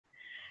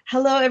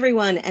Hello,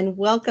 everyone, and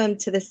welcome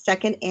to the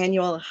second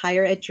annual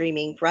Higher Ed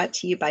Dreaming brought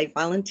to you by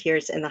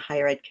volunteers in the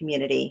higher ed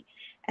community.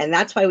 And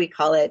that's why we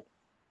call it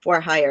For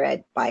Higher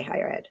Ed, by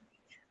Higher Ed.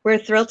 We're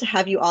thrilled to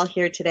have you all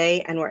here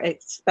today, and we're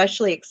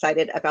especially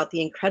excited about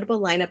the incredible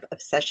lineup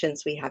of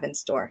sessions we have in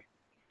store.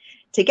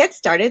 To get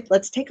started,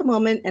 let's take a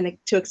moment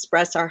to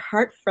express our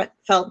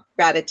heartfelt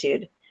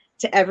gratitude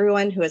to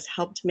everyone who has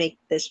helped make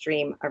this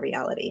dream a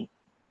reality.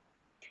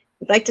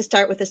 We'd like to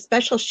start with a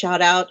special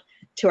shout out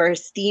to our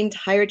esteemed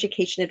Higher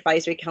Education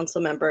Advisory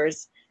Council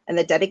members and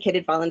the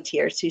dedicated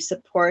volunteers whose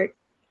support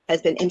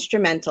has been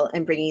instrumental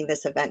in bringing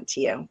this event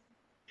to you.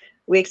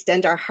 We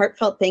extend our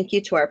heartfelt thank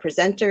you to our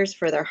presenters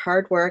for their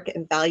hard work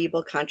and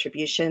valuable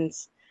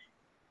contributions.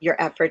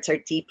 Your efforts are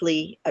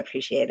deeply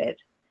appreciated.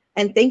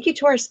 And thank you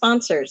to our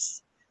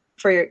sponsors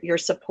for your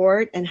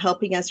support and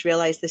helping us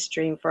realize this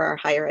dream for our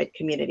higher ed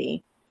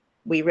community.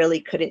 We really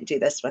couldn't do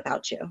this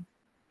without you.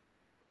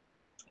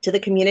 To the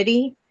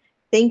community,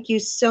 thank you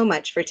so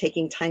much for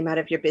taking time out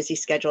of your busy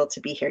schedule to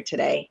be here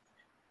today.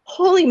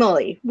 Holy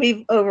moly,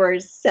 we've over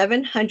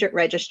 700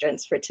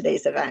 registrants for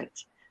today's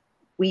event.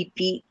 We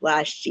beat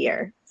last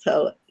year,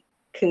 so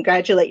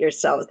congratulate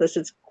yourselves. This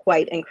is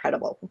quite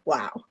incredible.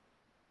 Wow.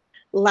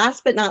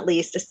 Last but not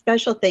least, a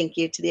special thank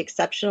you to the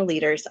exceptional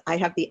leaders I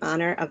have the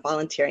honor of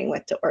volunteering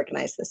with to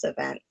organize this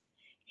event.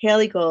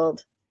 Haley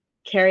Gold,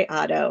 Carrie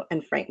Otto,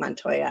 and Frank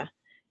Montoya.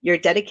 Your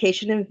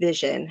dedication and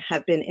vision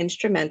have been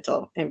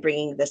instrumental in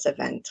bringing this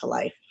event to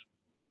life.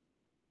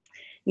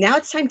 Now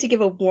it's time to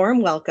give a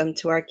warm welcome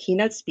to our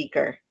keynote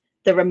speaker,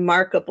 the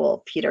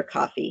remarkable Peter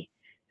Coffey,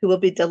 who will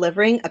be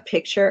delivering a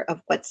picture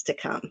of what's to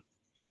come.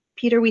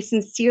 Peter, we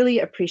sincerely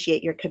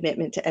appreciate your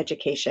commitment to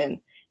education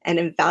and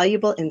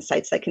invaluable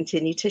insights that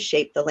continue to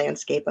shape the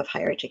landscape of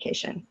higher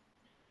education.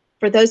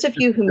 For those of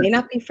you who may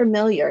not be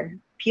familiar,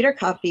 Peter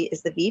Coffey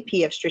is the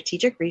VP of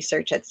Strategic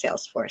Research at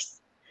Salesforce,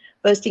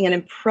 boasting an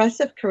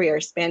impressive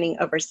career spanning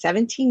over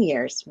 17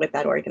 years with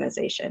that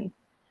organization.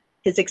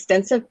 His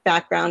extensive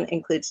background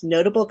includes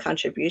notable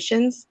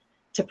contributions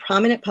to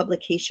prominent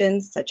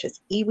publications such as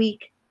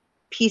eWeek,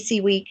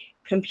 PC Week,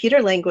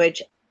 Computer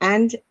Language,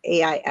 and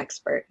AI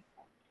Expert.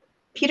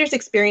 Peter's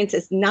experience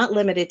is not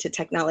limited to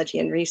technology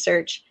and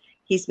research.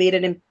 He's made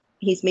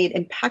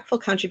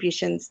impactful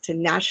contributions to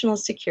national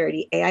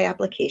security AI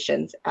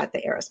applications at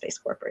the Aerospace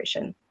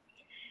Corporation.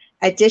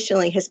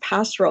 Additionally, his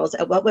past roles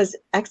at what was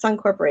Exxon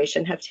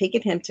Corporation have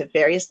taken him to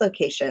various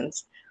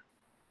locations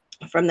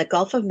from the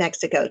Gulf of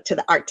Mexico to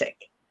the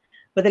Arctic.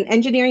 With an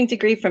engineering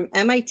degree from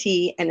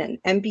MIT and an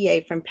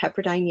MBA from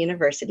Pepperdine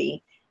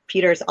University,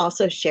 Peter has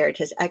also shared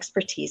his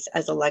expertise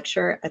as a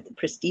lecturer at the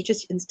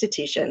prestigious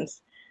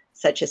institutions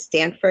such as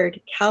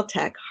Stanford,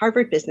 Caltech,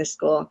 Harvard Business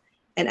School,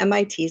 and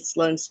MIT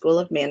Sloan School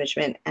of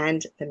Management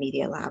and the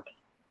Media Lab.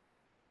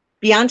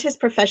 Beyond his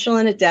professional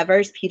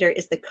endeavors, Peter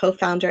is the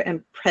co-founder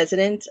and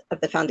president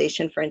of the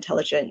Foundation for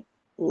Intelligent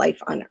Life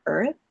on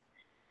Earth,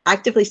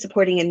 actively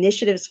supporting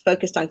initiatives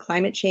focused on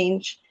climate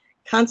change,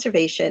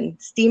 conservation,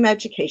 STEAM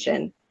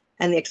education,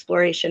 and the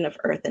exploration of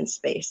Earth and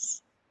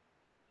space.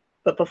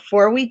 But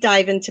before we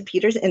dive into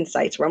Peter's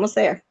insights, we're almost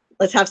there.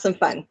 Let's have some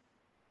fun.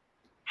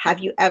 Have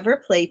you ever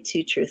played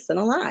Two Truths and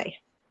a Lie?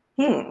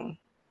 Well,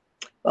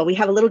 we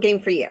have a little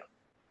game for you.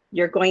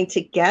 You're going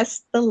to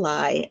guess the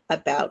lie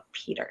about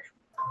Peter.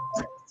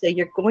 So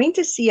you're going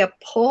to see a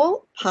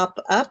poll pop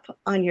up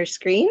on your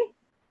screen.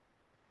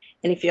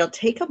 And if you'll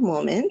take a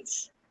moment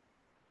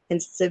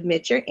and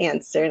submit your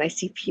answer, and I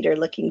see Peter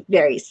looking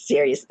very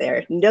serious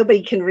there.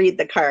 Nobody can read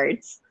the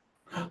cards.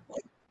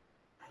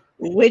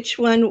 Which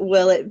one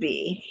will it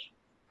be?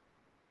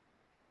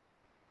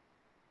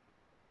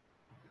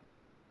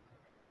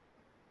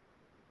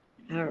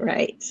 All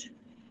right.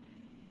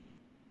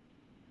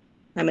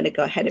 I'm going to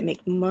go ahead and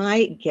make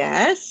my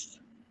guess.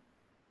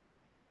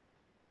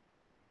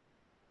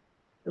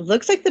 It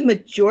looks like the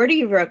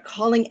majority of our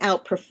calling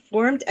out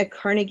performed at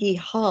Carnegie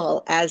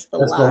Hall as the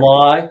lie. That's the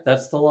lie?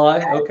 That's the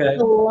lie? Okay. That's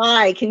the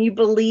lie. Can you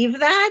believe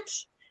that?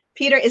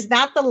 Peter, is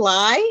that the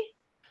lie?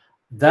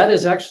 That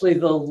is actually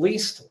the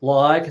least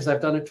lie because I've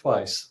done it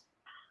twice.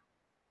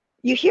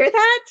 You hear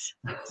that?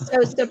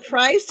 So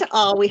surprise to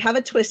all, we have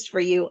a twist for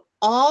you.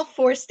 All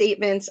 4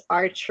 statements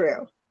are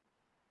true.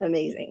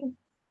 Amazing.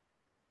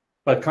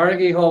 But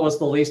Carnegie Hall was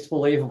the least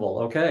believable.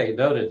 Okay,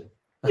 noted.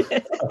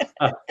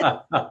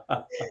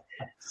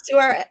 To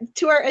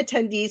our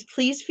attendees,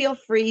 please feel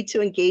free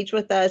to engage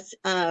with us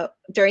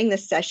during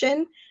this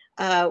session.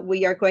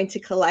 We are going to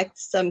collect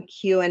some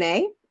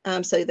Q&A.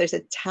 So there's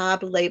a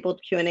tab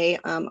labeled Q&A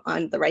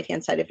on the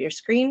right-hand side of your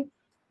screen.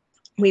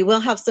 We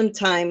will have some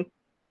time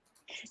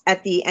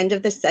at the end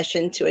of the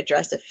session to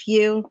address a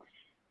few.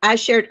 As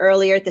shared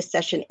earlier, the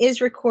session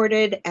is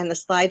recorded and the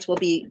slides will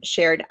be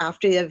shared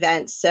after the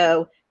event.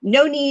 So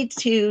no need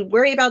to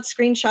worry about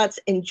screenshots.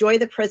 Enjoy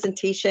the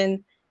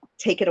presentation.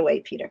 Take it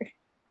away, Peter.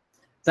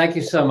 Thank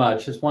you so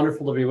much. It's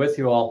wonderful to be with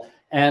you all.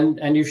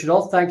 And you should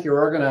all thank your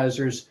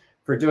organizers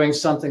for doing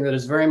something that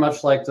is very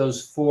much like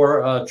those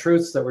 4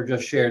 truths that were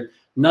just shared.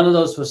 None of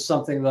those was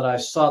something that I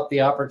sought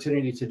the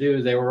opportunity to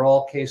do. They were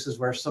all cases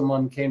where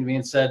someone came to me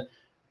and said,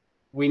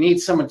 we need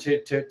someone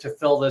to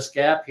fill this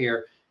gap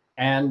here.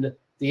 And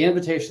the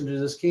invitation to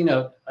this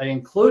keynote, I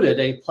included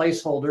a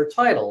placeholder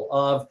title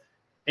of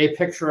a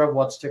picture of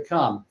what's to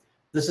come.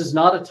 This is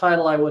not a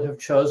title I would have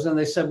chosen.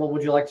 They said, well,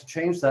 would you like to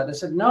change that? And I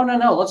said, no,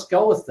 let's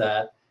go with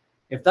that.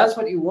 If that's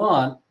what you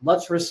want,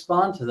 let's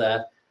respond to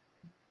that,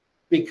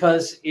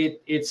 because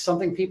it's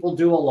something people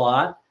do a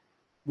lot,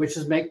 which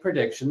is make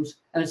predictions.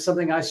 And it's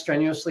something I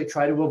strenuously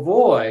try to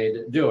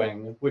avoid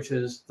doing, which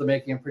is the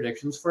making of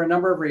predictions, for a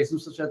number of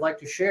reasons, which I'd like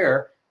to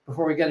share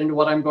before we get into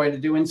what I'm going to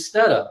do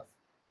instead of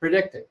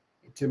predicting,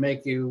 to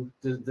make you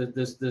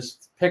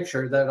this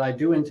picture that I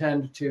do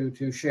intend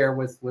to share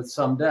with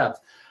some depth.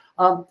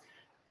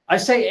 I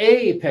say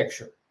a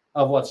picture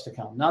of what's to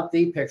come, not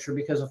the picture,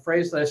 because a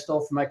phrase that I stole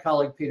from my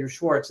colleague Peter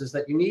Schwartz is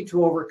that you need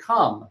to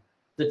overcome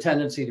the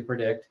tendency to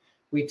predict.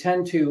 We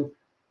tend to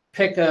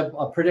pick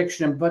a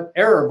prediction and put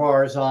error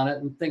bars on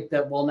it and think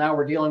that, well, now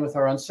we're dealing with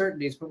our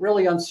uncertainties, but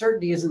really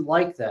uncertainty isn't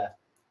like that.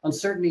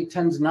 Uncertainty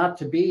tends not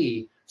to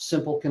be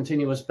simple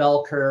continuous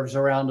bell curves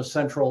around a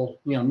central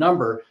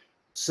number.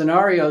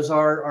 Scenarios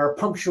are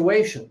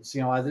punctuations.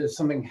 Either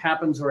something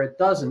happens or it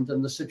doesn't,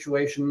 and the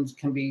situations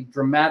can be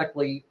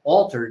dramatically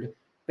altered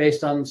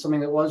based on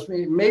something that was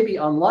maybe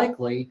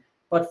unlikely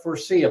but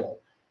foreseeable.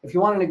 If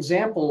you want an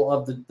example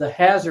of the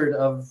hazard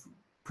of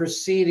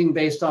proceeding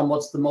based on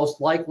what's the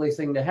most likely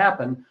thing to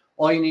happen,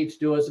 all you need to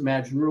do is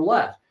imagine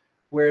roulette,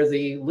 where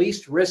the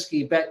least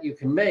risky bet you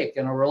can make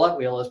in a roulette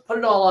wheel is put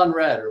it all on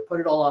red or put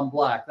it all on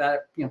black.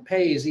 That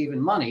pays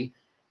even money.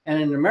 And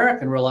in an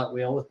American roulette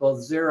wheel with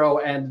both 0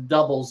 and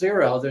double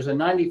 0, there's a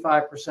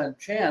 95%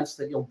 chance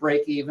that you'll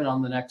break even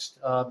on the next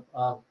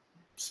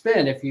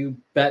spin if you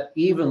bet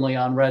evenly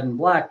on red and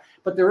black.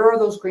 But there are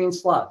those green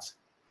slots.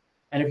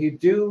 And if you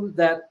do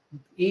that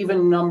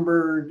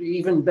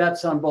even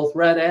bets on both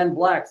red and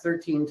black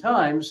 13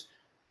 times,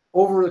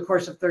 over the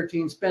course of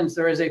 13 spins,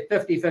 there is a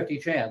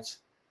 50-50 chance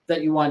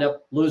that you wind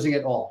up losing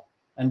it all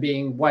and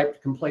being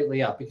wiped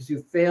completely out because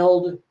you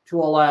failed to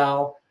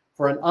allow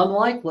for an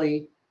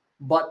unlikely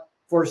but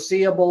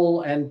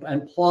foreseeable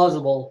and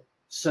plausible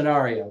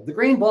scenario. The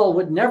green ball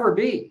would never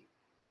be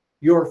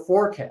your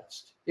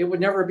forecast. It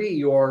would never be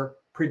your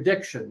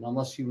prediction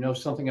unless you know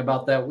something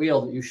about that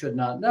wheel that you should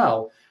not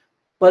know,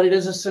 but it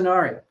is a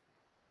scenario.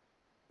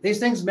 These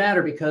things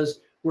matter because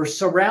we're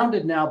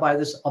surrounded now by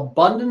this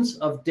abundance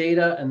of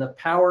data and the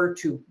power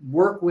to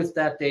work with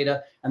that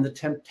data, and the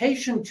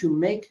temptation to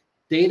make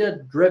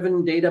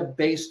data-driven,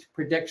 data-based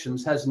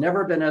predictions has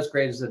never been as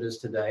great as it is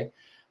today.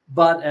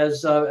 But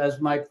as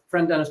my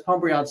friend Dennis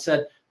Pombriant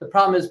said, the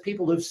problem is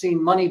people who've seen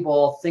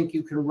Moneyball think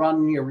you can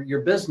run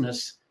your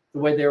business the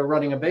way they were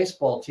running a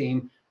baseball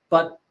team.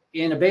 But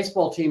in a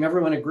baseball team,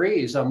 everyone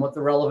agrees on what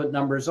the relevant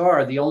numbers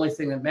are. The only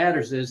thing that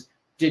matters is,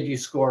 did you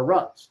score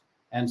runs?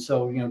 And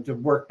so, to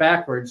work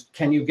backwards,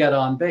 can you get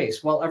on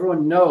base? Well,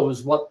 everyone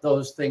knows what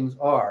those things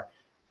are.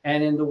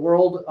 And in the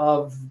world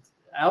of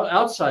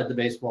outside the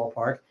baseball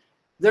park,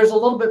 there's a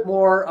little bit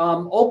more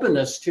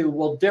openness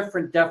to,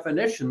 different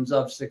definitions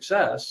of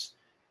success.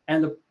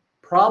 And the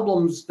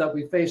problems that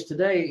we face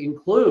today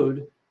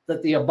include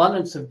that the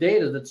abundance of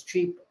data that's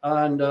cheap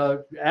and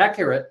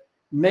accurate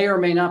may or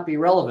may not be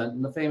relevant.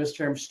 In the famous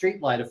term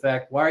streetlight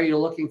effect, why are you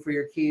looking for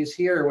your keys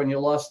here when you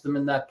lost them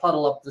in that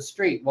puddle up the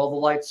street? Well, the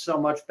light's so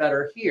much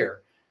better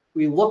here.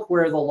 We look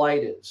where the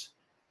light is.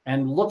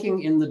 And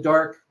looking in the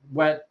dark,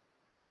 wet,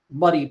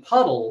 muddy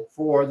puddle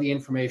for the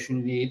information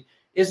you need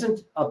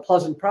isn't a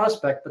pleasant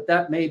prospect, but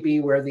that may be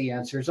where the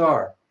answers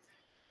are.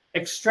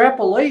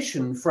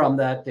 Extrapolation from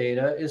that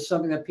data is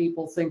something that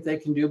people think they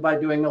can do by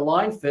doing a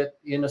line fit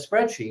in a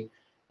spreadsheet.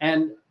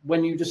 And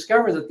when you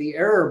discover that the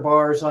error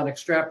bars on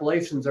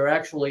extrapolations are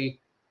actually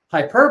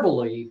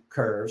hyperbole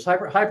curves,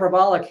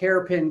 hyperbolic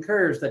hairpin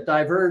curves that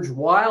diverge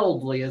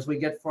wildly as we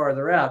get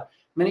farther out,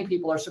 many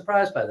people are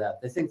surprised by that.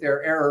 They think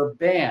they're error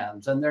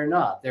bands, and they're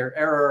not. They're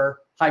error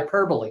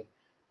hyperbole.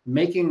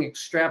 Making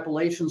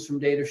extrapolations from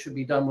data should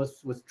be done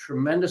with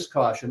tremendous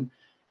caution.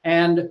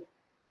 And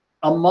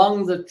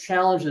among the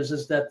challenges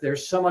is that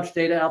there's so much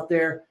data out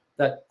there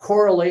that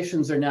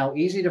correlations are now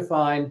easy to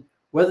find.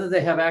 Whether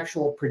they have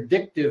actual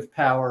predictive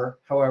power,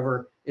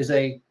 however, is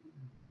a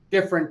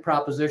different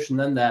proposition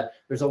than that.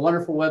 There's a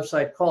wonderful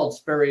website called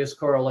Spurious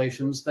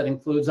Correlations that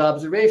includes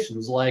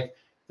observations like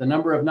the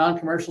number of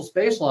non-commercial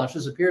space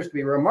launches appears to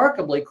be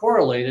remarkably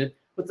correlated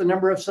with the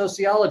number of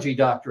sociology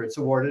doctorates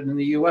awarded in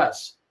the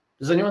US.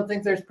 Does anyone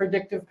think there's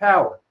predictive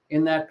power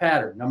in that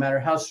pattern, no matter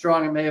how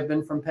strong it may have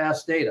been from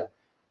past data?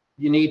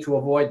 You need to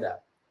avoid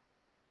that.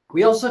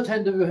 We also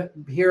tend to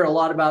hear a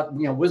lot about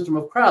wisdom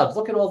of crowds.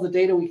 Look at all the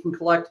data we can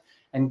collect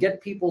and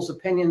get people's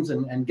opinions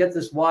and get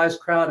this wise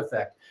crowd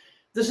effect.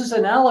 This is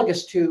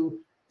analogous to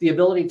the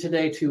ability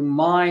today to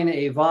mine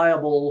a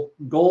viable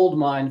gold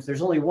mine if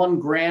there's only 1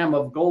 gram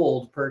of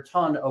gold per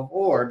ton of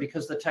ore,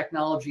 because the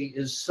technology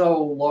is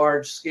so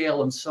large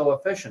scale and so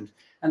efficient.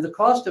 And the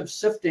cost of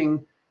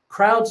sifting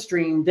crowd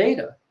stream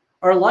data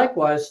are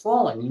likewise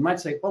falling. You might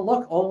say, well,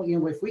 look,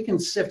 if we can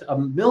sift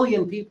 1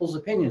 million people's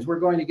opinions, we're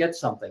going to get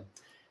something.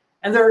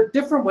 And there are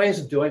different ways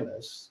of doing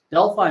this.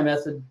 Delphi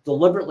method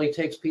deliberately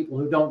takes people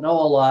who don't know a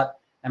lot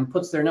and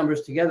puts their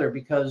numbers together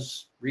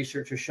because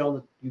research has shown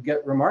that you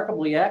get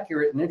remarkably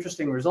accurate and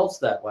interesting results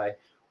that way.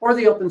 Or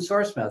the open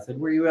source method,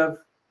 where you have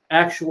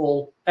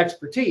actual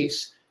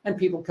expertise and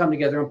people come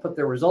together and put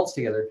their results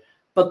together.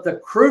 But the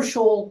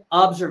crucial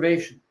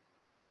observation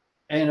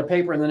in a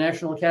paper in the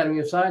National Academy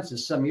of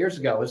Sciences some years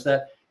ago is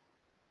that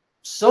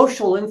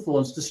social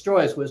influence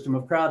destroys wisdom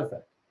of crowd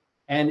effect.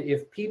 And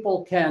if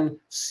people can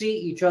see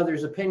each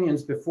other's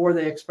opinions before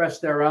they express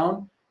their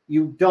own,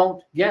 you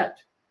don't get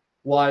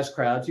wise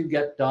crowds, you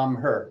get dumb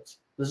herds.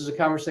 This is a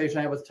conversation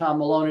I had with Tom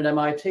Malone at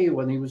MIT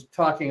when he was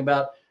talking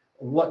about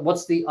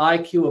what's the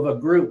IQ of a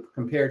group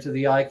compared to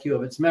the IQ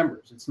of its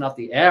members. It's not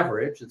the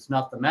average, it's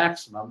not the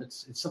maximum,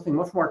 it's something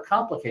much more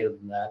complicated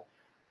than that.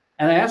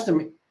 And I asked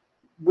him,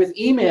 with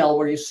email,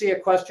 where you see a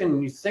question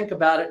and you think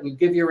about it and you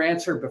give your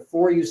answer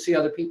before you see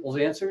other people's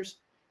answers,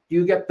 do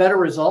you get better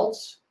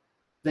results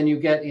than you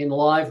get in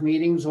live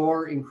meetings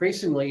or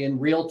increasingly in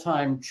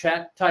real-time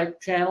chat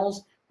type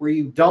channels where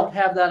you don't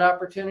have that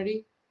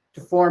opportunity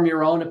to form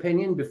your own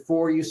opinion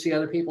before you see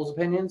other people's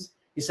opinions?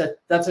 He said,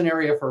 that's an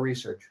area for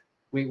research.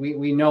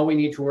 We know we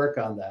need to work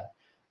on that.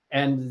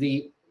 And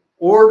the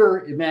order,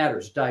 it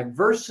matters.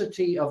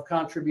 Diversity of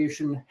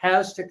contribution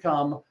has to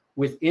come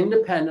with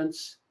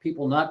independence,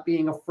 people not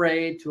being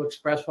afraid to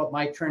express what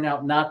might turn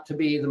out not to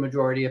be the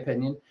majority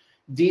opinion,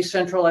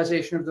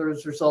 decentralization of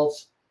those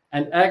results,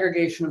 and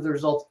aggregation of the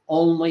results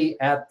only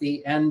at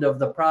the end of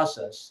the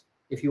process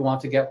if you want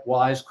to get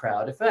wise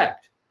crowd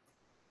effect.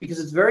 Because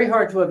it's very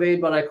hard to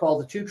evade what I call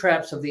the two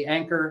traps of the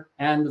anchor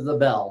and the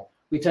bell.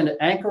 We tend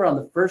to anchor on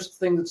the first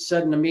thing that's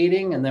said in a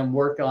meeting and then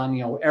work on,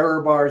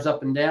 error bars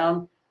up and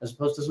down, as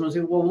opposed to someone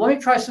saying, well, let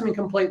me try something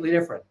completely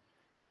different.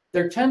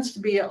 There tends to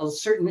be a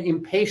certain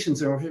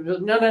impatience.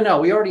 No,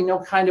 we already know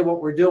kind of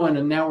what we're doing,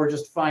 and now we're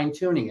just fine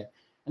tuning it.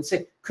 And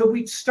say, could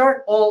we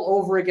start all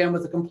over again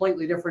with a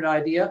completely different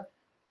idea?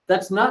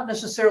 That's not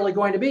necessarily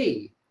going to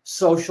be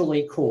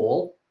socially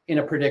cool in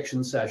a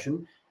prediction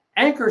session.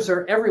 Anchors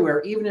are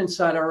everywhere, even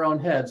inside our own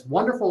heads.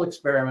 Wonderful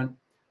experiment.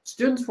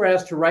 Students were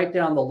asked to write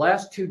down the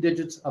last 2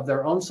 digits of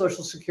their own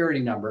social security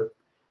number.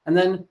 And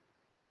then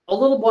a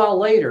little while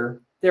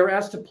later, they were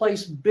asked to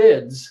place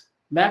bids,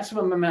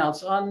 maximum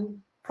amounts, on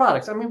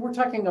products. I mean, we're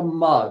talking a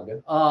mug,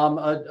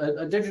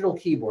 a digital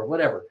keyboard,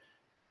 whatever.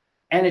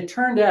 And it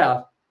turned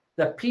out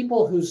that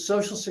people whose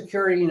social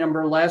security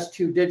number last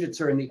 2 digits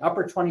are in the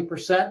upper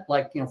 20%,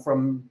 like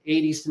from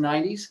 80s to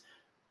 90s,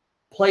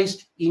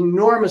 placed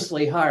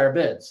enormously higher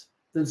bids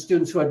than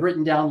students who had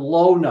written down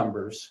low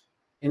numbers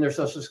in their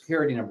social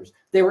security numbers.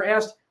 They were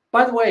asked,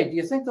 by the way, do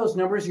you think those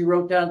numbers you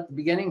wrote down at the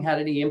beginning had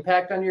any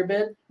impact on your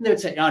bid? And they would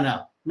say, oh,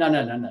 no.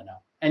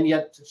 And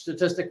yet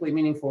statistically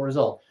meaningful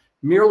result.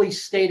 Merely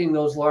stating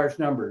those large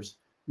numbers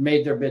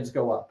made their bids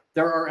go up.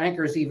 There are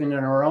anchors even in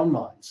our own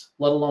minds,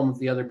 let alone with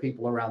the other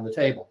people around the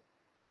table.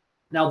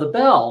 Now, the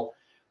bell,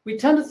 we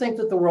tend to think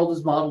that the world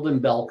is modeled in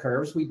bell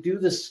curves. We do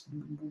this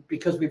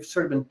because we've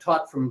sort of been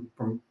taught from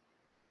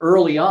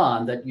early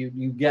on that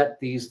you get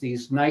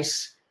these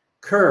nice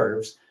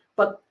curves.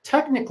 But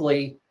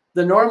technically,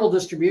 the normal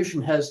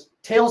distribution has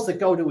tails that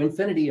go to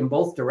infinity in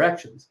both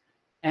directions.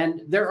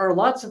 And there are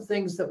lots of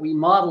things that we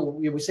model.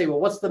 We say, well,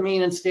 what's the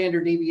mean and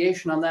standard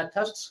deviation on that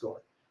test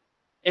score?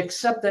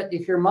 Except that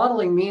if you're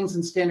modeling means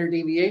and standard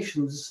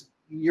deviations,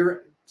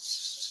 you're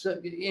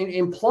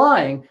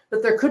implying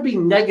that there could be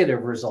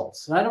negative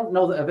results. And I don't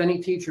know of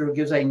any teacher who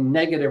gives a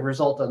negative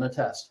result on the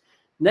test.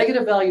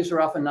 Negative values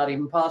are often not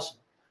even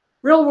possible.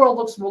 Real world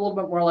looks a little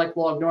bit more like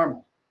log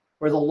normal,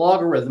 where the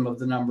logarithm of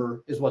the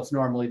number is what's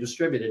normally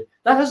distributed.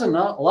 That has a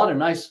lot of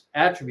nice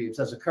attributes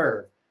as a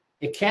curve.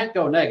 It can't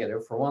go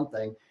negative, for one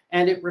thing,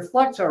 and it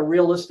reflects our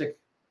realistic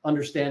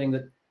understanding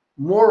that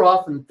more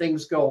often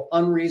things go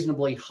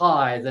unreasonably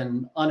high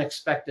than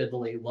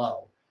unexpectedly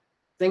low.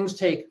 Things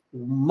take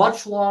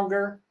much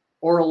longer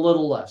or a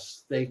little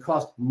less. They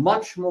cost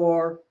much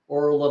more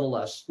or a little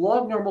less.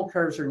 Log normal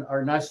curves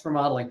are nice for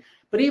modeling,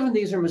 but even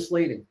these are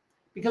misleading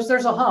because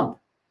there's a hump.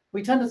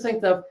 We tend to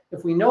think that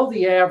if we know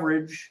the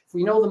average, if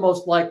we know the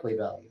most likely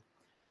value,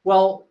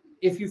 well,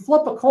 if you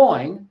flip a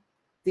coin,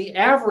 the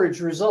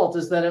average result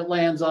is that it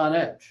lands on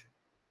edge,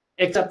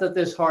 except that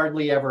this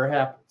hardly ever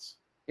happens.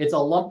 It's a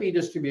lumpy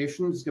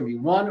distribution. It's going to be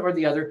one or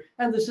the other.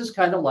 And this is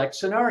kind of like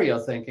scenario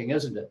thinking,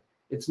 isn't it?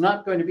 It's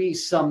not going to be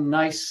some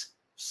nice,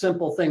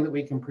 simple thing that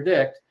we can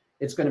predict.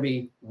 It's going to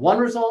be one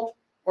result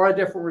or a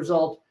different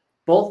result,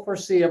 both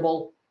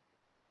foreseeable,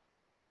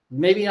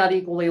 maybe not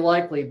equally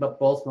likely, but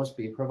both must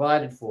be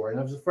provided for. And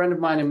there was a friend of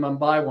mine in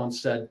Mumbai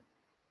once said,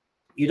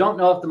 you don't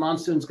know if the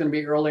monsoon's going to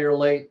be early or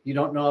late. You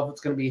don't know if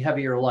it's going to be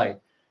heavy or light.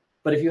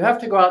 But if you have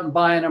to go out and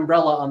buy an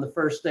umbrella on the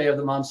first day of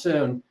the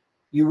monsoon,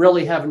 you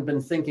really haven't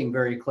been thinking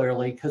very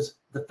clearly, because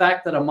the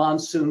fact that a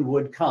monsoon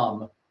would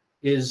come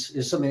is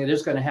something that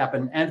is going to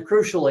happen. And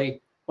crucially,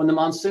 when the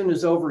monsoon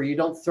is over, you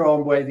don't throw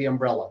away the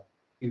umbrella.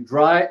 You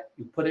dry it,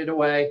 you put it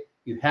away,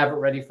 you have it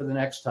ready for the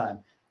next time.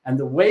 And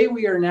the way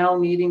we are now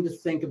needing to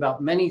think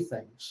about many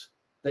things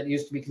that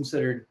used to be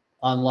considered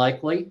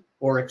unlikely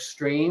or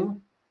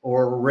extreme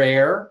or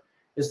rare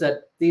is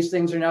that these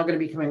things are now going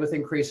to be coming with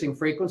increasing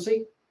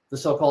frequency. The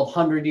so-called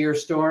 100-year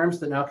storms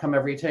that now come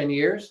every 10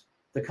 years,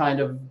 the kind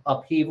of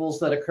upheavals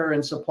that occur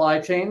in supply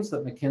chains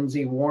that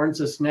McKinsey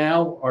warns us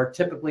now are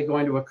typically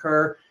going to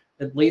occur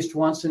at least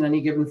once in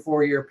any given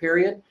 4-year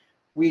period.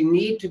 We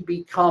need to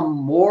become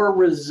more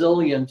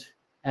resilient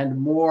and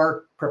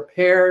more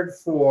prepared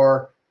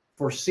for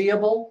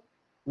foreseeable,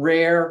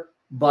 rare,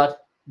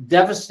 but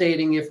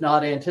devastating, if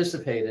not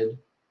anticipated,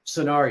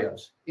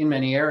 scenarios in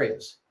many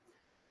areas.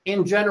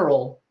 In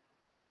general,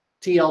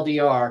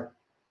 TLDR,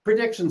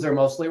 predictions are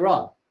mostly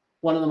wrong.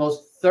 One of the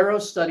most thorough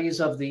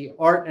studies of the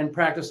art and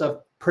practice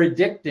of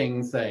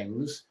predicting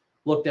things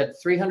looked at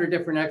 300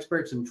 different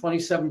experts and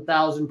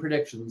 27,000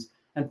 predictions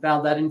and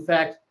found that, in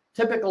fact,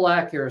 typical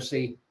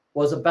accuracy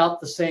was about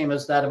the same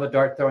as that of a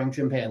dart-throwing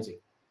chimpanzee.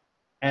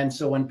 And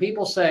so when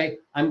people say,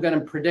 I'm going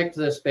to predict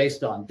this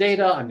based on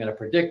data, I'm going to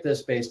predict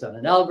this based on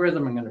an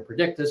algorithm, I'm going to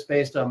predict this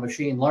based on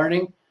machine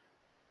learning,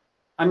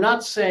 I'm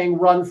not saying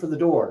run for the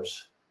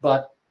doors,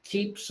 but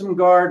keep some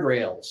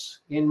guardrails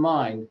in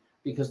mind,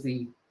 because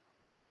the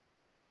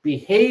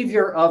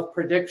behavior of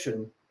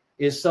prediction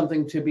is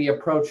something to be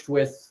approached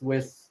with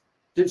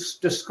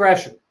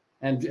discretion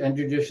and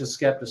judicious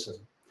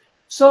skepticism.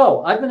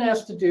 So I've been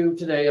asked to do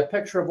today a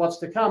picture of what's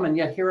to come, and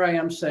yet here I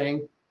am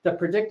saying that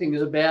predicting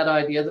is a bad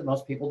idea, that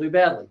most people do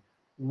badly.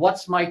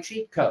 What's my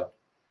cheat code?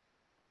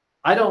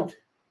 I don't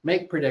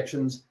make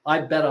predictions,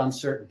 I bet on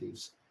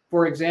certainties.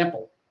 For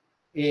example,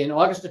 in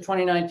August of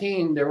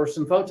 2019, there were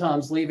some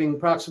photons leaving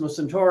Proxima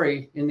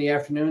Centauri in the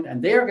afternoon,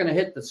 and they are going to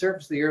hit the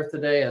surface of the Earth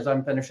today as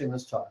I'm finishing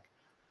this talk.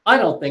 I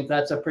don't think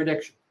that's a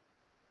prediction.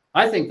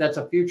 I think that's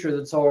a future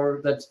that's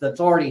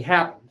already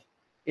happened.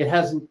 It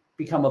hasn't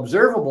become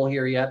observable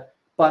here yet,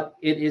 but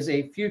it is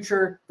a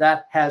future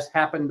that has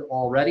happened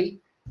already.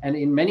 And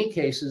in many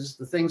cases,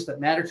 the things that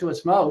matter to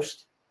us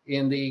most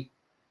in the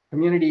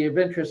community of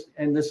interest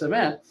in this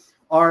event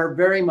are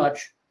very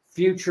much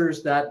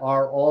futures that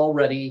are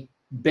already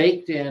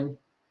baked in,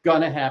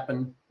 gonna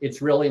happen.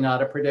 It's really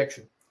not a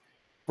prediction.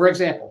 For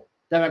example,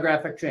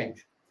 demographic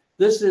change.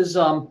 This is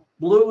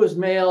blue is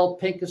male,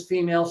 pink is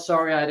female.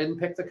 Sorry, I didn't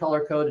pick the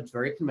color code. It's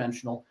very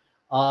conventional.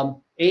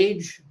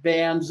 Age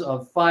bands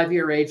of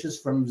 5-year ages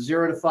from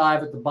 0 to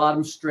 5 at the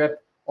bottom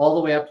strip, all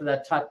the way up to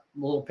that top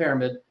little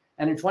pyramid.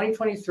 And in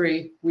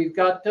 2023, we've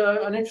got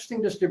an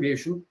interesting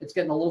distribution. It's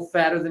getting a little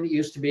fatter than it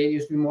used to be. It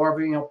used to be more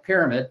of a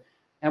pyramid,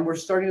 and we're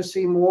starting to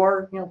see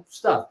more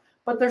stuff.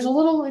 But there's a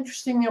little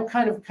interesting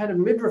kind of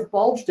midriff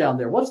bulge down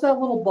there. What's that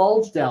little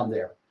bulge down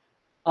there?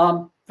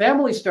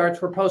 Family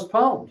starts were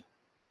postponed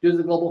due to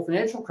the global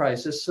financial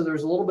crisis, so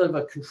there's a little bit of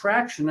a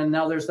contraction, and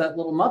now there's that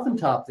little muffin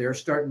top there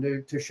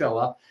starting to show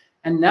up.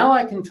 And now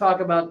I can talk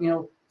about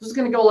this is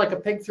going to go like a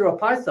pig through a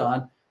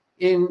python.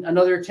 In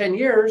another 10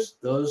 years,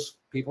 those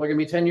people are going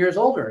to be 10 years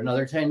older.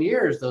 Another 10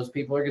 years, those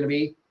people are going to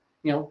be,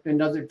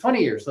 another 20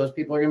 years, those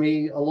people are going to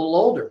be a little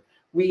older.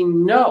 We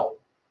know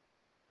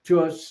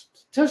to a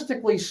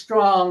statistically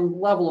strong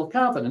level of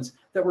confidence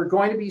that we're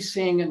going to be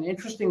seeing an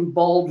interesting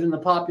bulge in the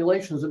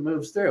population as it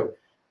moves through.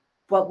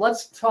 But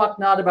let's talk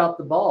not about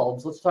the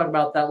bulge. Let's talk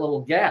about that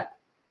little gap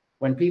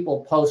when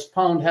people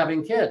postponed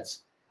having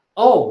kids.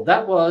 Oh,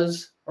 that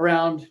was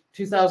around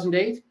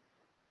 2008.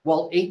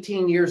 Well,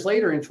 18 years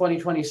later in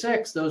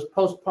 2026, those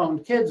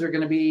postponed kids are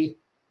going to be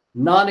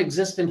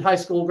non-existent high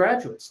school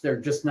graduates.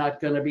 They're just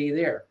not going to be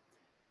there.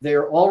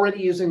 They're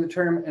already using the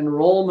term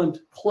enrollment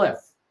cliff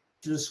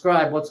to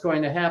describe what's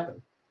going to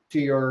happen to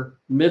your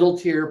middle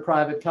tier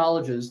private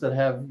colleges that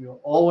have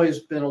always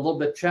been a little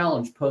bit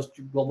challenged post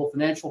global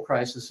financial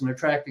crisis in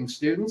attracting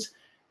students.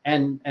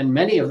 And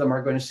many of them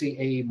are going to see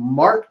a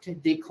marked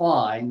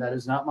decline. That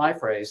is not my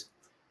phrase,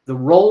 the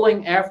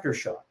rolling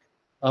aftershock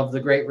of the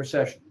Great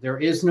Recession. There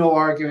is no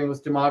arguing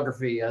with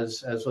demography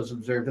as was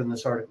observed in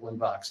this article in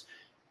Vox.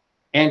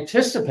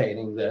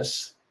 Anticipating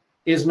this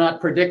is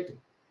not predicting.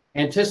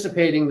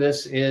 Anticipating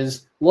this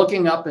is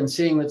looking up and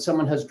seeing that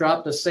someone has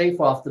dropped a safe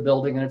off the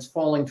building and it's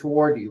falling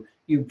toward you.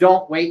 You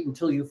don't wait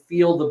until you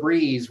feel the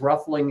breeze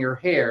ruffling your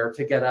hair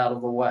to get out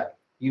of the way.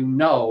 You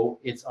know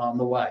it's on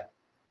the way.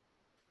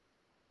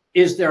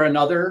 Is there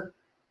another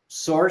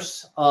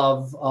source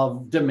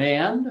of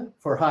demand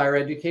for higher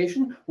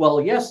education?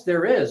 Well, yes,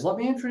 there is. Let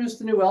me introduce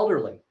the new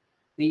elderly,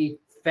 the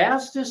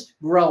fastest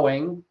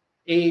growing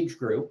age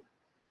group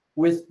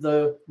with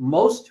the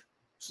most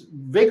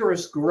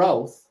vigorous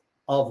growth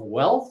of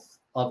wealth,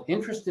 of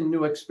interest in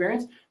new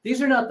experience.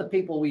 These are not the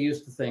people we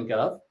used to think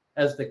of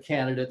as the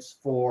candidates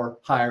for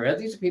higher ed.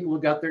 These are people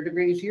who got their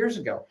degrees years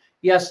ago.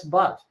 Yes,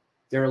 but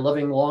they're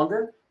living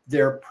longer.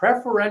 They're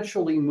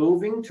preferentially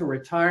moving to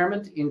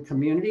retirement in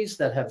communities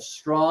that have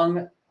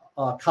strong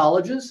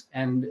colleges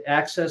and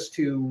access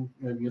to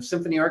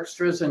symphony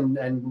orchestras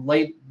and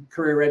late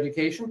career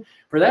education.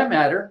 For that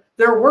matter,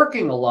 they're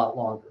working a lot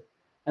longer,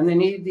 and they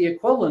need the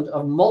equivalent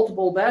of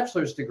multiple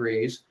bachelor's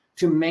degrees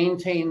to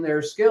maintain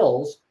their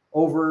skills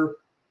over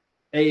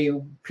a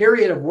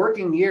period of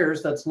working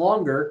years that's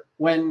longer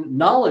when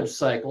knowledge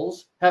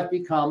cycles have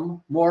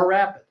become more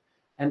rapid.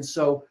 And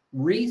so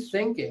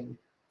rethinking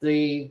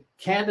the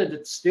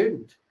candidate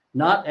student,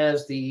 not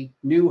as the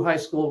new high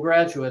school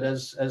graduate,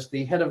 as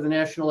the head of the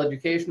National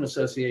Education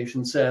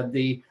Association said,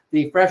 the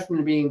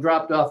freshman being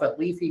dropped off at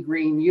leafy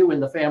green U in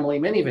the family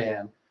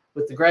minivan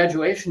with the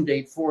graduation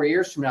date 4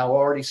 years from now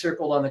already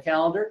circled on the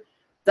calendar.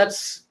 That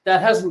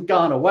hasn't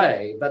gone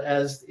away, but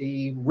as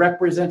a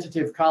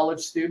representative college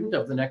student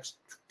of the next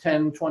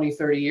 10, 20,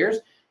 30 years,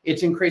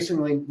 it's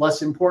increasingly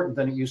less important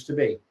than it used to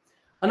be.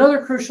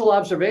 Another crucial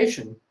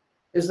observation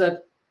is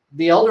that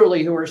the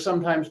elderly, who are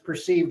sometimes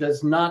perceived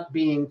as not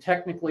being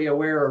technically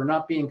aware or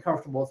not being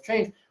comfortable with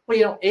change, well,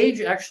 you know, age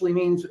actually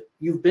means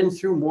you've been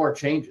through more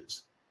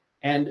changes.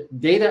 And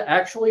data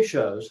actually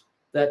shows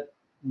that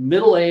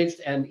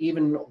middle-aged and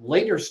even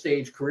later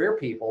stage career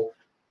people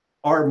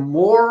are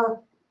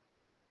more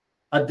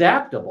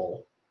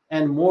adaptable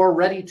and more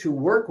ready to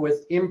work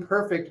with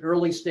imperfect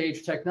early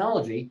stage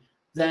technology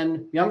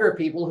than younger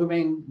people who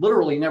may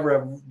literally never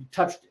have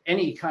touched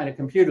any kind of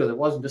computer that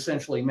wasn't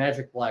essentially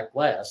magic black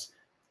glass.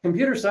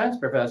 Computer science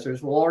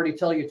professors will already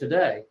tell you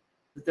today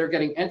that they're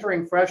getting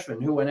entering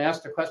freshmen who, when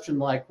asked a question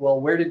like, well,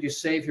 where did you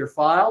save your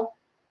file?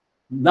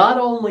 Not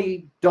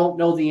only don't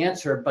know the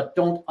answer, but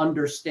don't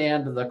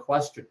understand the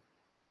question.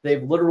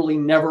 They've literally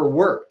never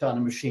worked on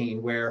a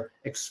machine where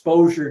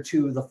exposure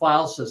to the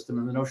file system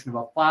and the notion of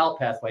a file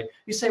pathway.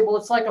 You say, well,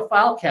 it's like a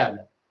file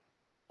cabinet.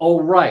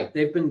 Oh, right.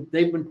 They've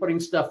been putting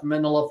stuff in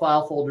manila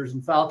file folders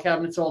and file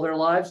cabinets all their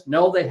lives.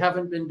 No, they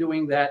haven't been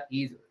doing that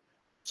either.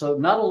 So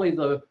not only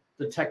the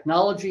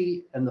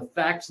technology and the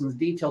facts and the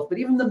details, but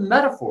even the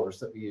metaphors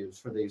that we use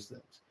for these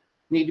things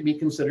need to be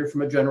considered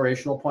from a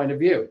generational point of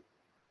view.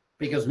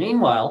 Because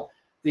meanwhile,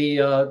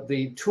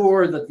 the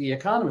tour that The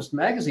Economist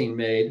magazine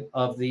made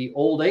of the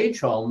old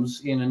age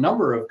homes in a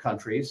number of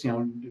countries, you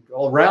know,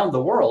 all around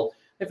the world,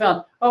 they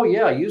found, oh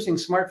yeah, using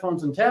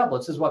smartphones and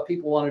tablets is what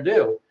people want to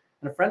do.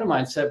 And a friend of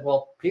mine said,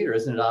 well, Peter,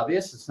 isn't it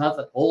obvious? It's not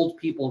that old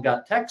people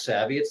got tech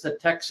savvy, it's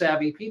that tech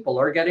savvy people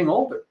are getting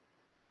older.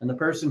 And the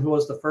person who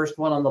was the first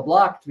one on the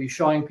block to be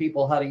showing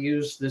people how to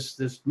use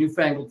this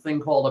newfangled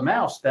thing called a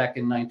mouse back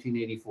in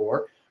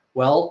 1984,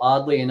 well,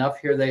 oddly enough,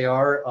 here they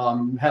are,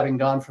 having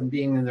gone from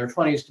being in their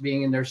 20s to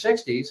being in their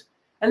 60s,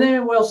 and they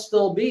will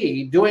still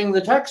be doing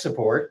the tech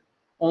support,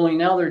 only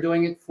now they're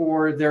doing it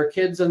for their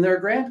kids and their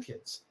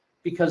grandkids,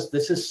 because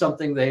this is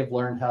something they've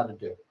learned how to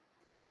do.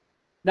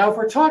 Now, if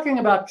we're talking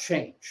about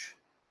change,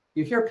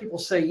 you hear people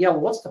say, yeah, well,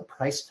 what's the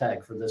price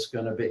tag for this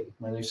going to be?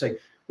 When they say,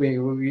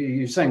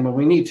 you're saying, well,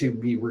 we need to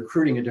be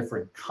recruiting a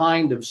different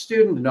kind of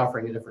student and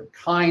offering a different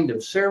kind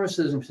of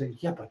services. And say,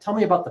 yeah, but tell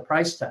me about the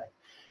price tag.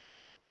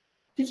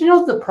 Did you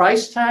know that the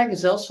price tag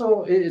is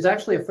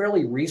actually a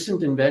fairly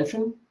recent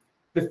invention?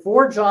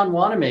 Before John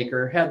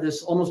Wanamaker had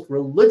this almost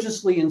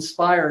religiously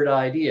inspired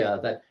idea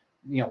that,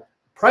 you know,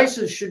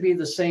 prices should be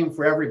the same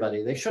for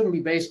everybody. They shouldn't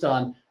be based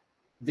on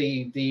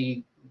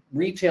the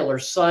retailer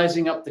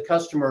sizing up the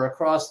customer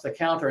across the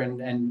counter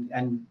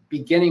and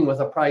beginning with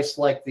a price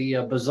like the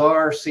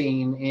bazaar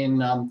scene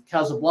in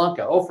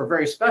Casablanca. Oh, for a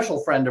very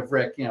special friend of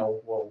Rick, you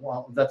know,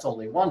 well, that's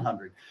only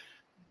 100.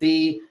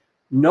 The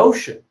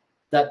notion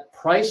that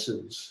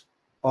prices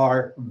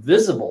are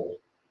visible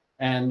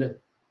and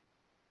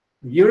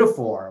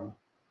uniform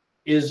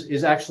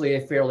is actually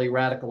a fairly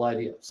radical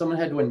idea. Someone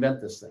had to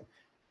invent this thing.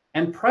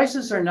 And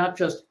prices are not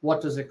just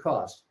what does it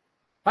cost.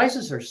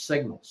 Prices are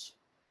signals.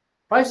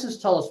 Prices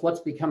tell us what's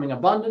becoming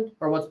abundant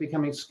or what's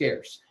becoming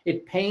scarce.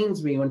 It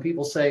pains me when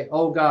people say,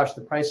 oh gosh,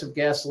 the price of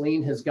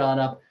gasoline has gone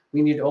up.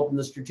 We need to open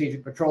the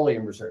Strategic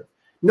Petroleum Reserve.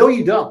 No,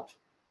 you don't.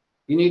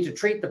 You need to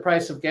treat the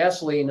price of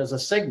gasoline as a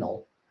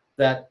signal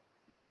that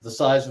the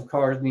size of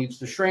cars needs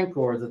to shrink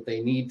or that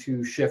they need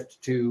to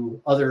shift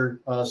to other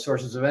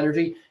sources of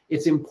energy.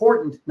 It's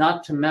important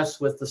not to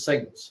mess with the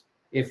signals.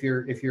 If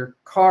your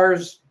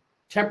car's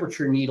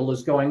temperature needle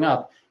is going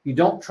up, you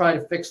don't try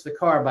to fix the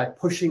car by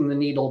pushing the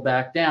needle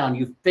back down.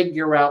 You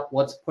figure out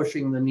what's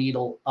pushing the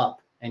needle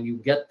up and you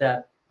get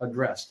that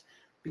addressed.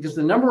 Because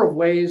the number of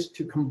ways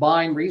to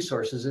combine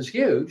resources is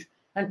huge,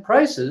 and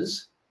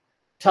prices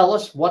tell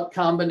us what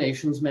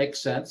combinations make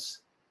sense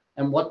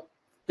and what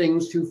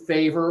things to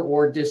favor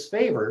or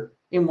disfavor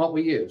in what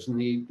we use. And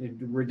the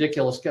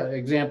ridiculous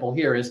example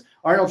here is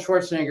Arnold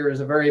Schwarzenegger is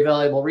a very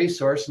valuable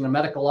resource and a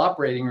medical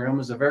operating room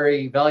is a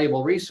very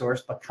valuable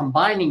resource, but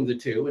combining the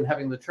two and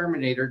having the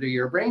Terminator do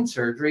your brain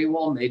surgery,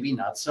 well, maybe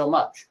not so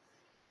much.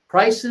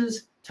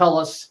 Prices tell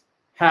us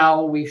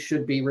how we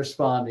should be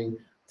responding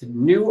to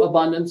new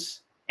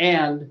abundance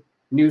and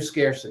new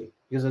scarcity.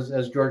 Because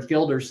as George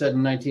Gilder said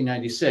in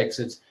 1996,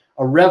 it's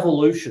a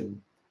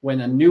revolution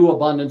when a new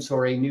abundance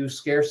or a new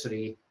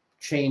scarcity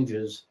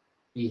changes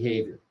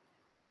behavior.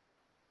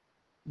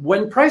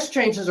 When price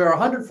changes are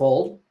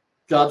 100-fold,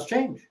 jobs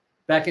change.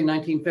 Back in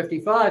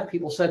 1955,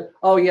 people said,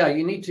 oh yeah,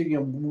 you need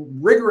to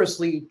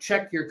rigorously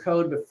check your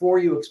code before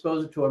you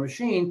expose it to a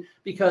machine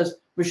because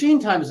machine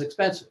time is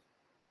expensive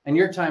and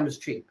your time is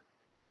cheap.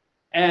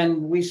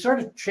 And we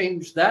started to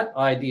change that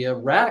idea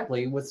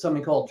radically with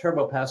something called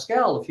Turbo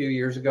Pascal a few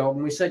years ago.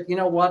 And we said, you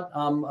know what,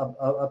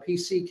 a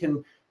PC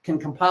can can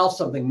compile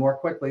something more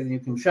quickly than you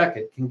can check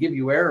it, can give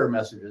you error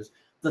messages.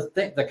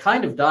 The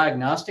kind of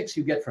diagnostics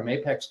you get from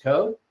Apex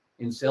Code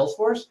in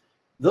Salesforce,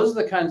 those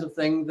are the kinds of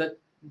things that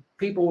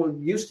people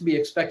used to be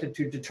expected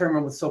to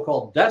determine with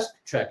so-called desk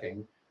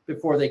checking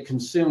before they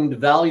consumed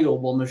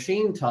valuable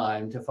machine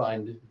time to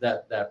find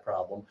that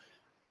problem.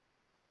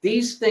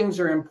 These things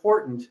are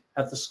important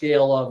at the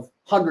scale of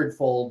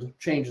hundredfold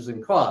changes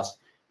in cost.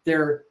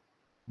 They're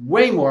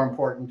way more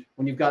important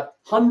when you've got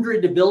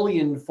 100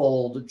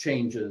 billion-fold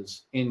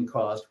changes in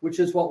cost, which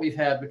is what we've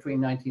had between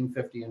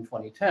 1950 and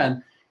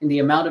 2010 in the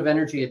amount of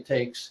energy it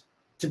takes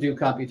to do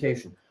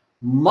computation.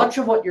 Much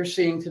of what you're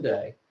seeing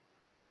today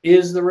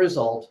is the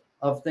result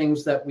of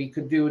things that we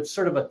could do at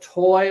sort of a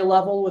toy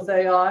level with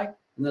AI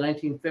in the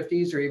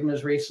 1950s, or even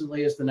as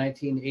recently as the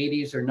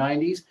 1980s or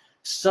 90s,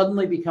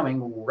 suddenly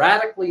becoming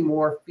radically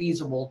more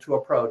feasible to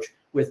approach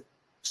with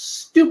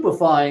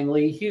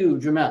stupefyingly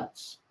huge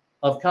amounts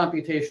of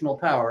computational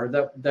power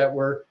that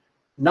were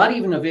not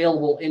even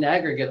available in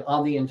aggregate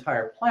on the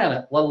entire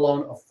planet, let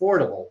alone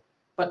affordable.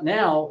 But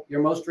now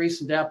your most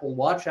recent Apple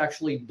Watch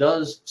actually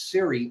does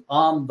Siri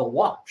on the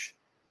watch.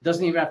 It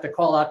doesn't even have to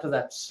call out to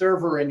that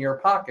server in your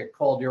pocket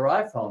called your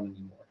iPhone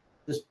anymore.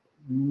 This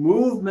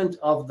movement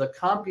of the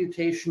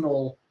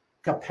computational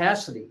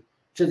capacity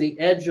to the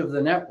edge of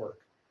the network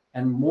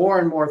and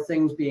more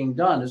things being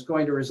done is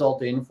going to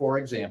result in, for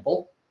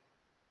example,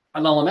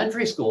 an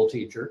elementary school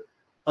teacher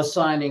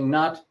assigning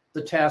not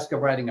the task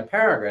of writing a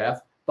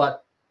paragraph,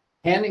 but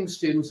handing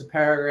students a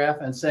paragraph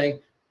and saying,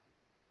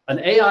 an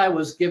AI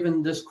was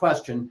given this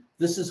question,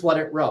 this is what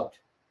it wrote.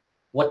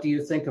 What do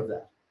you think of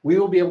that? We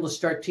will be able to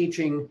start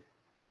teaching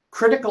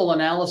critical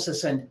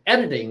analysis and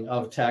editing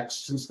of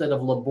texts instead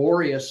of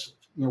laborious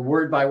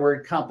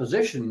word-by-word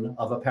composition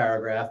of a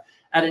paragraph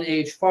at an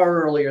age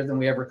far earlier than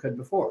we ever could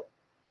before.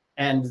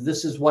 And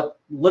this is what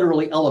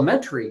literally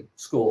elementary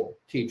school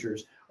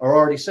teachers are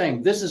already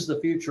saying. This is the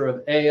future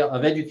of AI,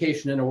 of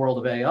education in a world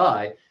of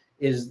AI,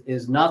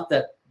 is not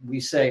that we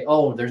say,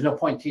 oh, there's no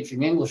point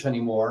teaching English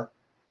anymore.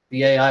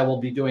 The AI will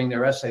be doing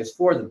their essays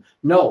for them.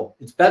 No,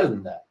 it's better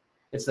than that.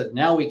 It's that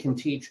now we can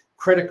teach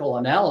critical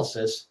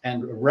analysis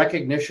and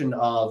recognition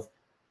of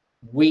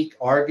weak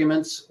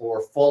arguments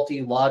or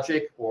faulty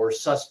logic or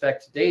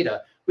suspect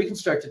data. We can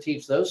start to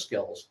teach those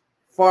skills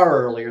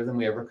far earlier than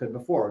we ever could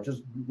before, which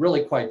is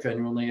really quite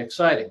genuinely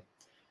exciting.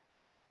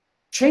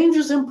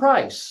 Changes in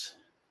price.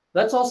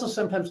 That's also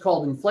sometimes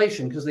called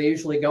inflation because they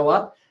usually go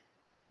up.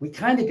 We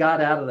kind of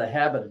got out of the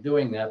habit of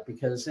doing that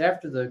because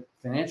after the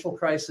financial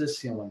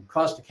crisis, when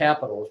cost of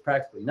capital was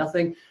practically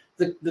nothing,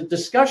 the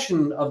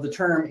discussion of the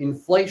term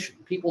inflation,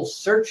 people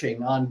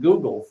searching on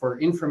Google for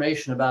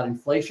information about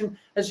inflation,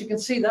 as you can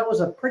see, that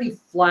was a pretty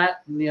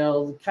flat,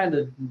 kind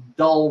of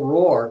dull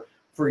roar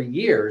for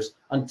years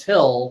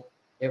until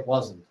it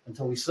wasn't,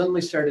 until we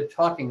suddenly started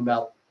talking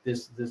about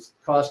this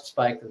cost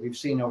spike that we've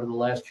seen over the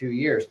last few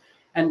years.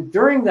 And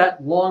during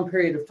that long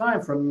period of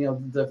time from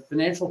the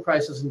financial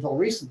crisis until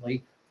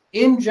recently,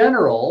 in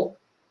general,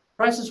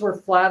 prices were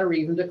flat or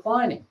even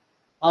declining.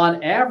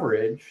 On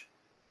average,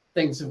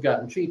 things have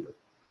gotten cheaper.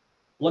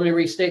 Let me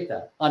restate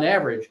that. On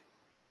average,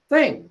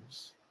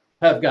 things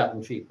have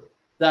gotten cheaper.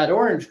 That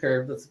orange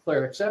curve, that's the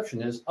clear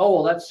exception, is, oh,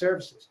 well, that's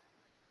services.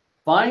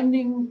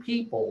 Finding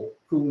people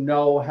who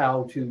know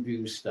how to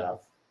do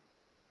stuff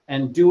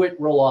and do it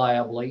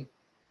reliably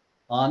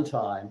on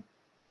time,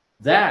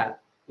 that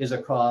is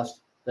a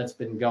cost that's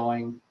been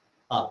going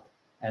up.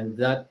 And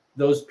that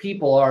those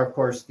people are, of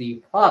course, the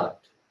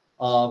product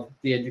of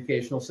the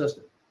educational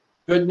system.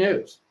 Good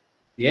news.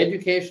 The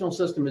educational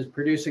system is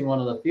producing one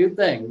of the few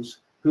things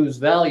whose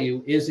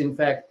value is in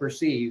fact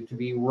perceived to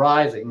be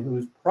rising,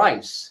 whose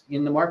price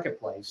in the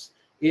marketplace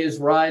is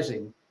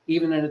rising,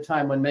 even in a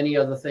time when many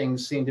other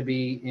things seem to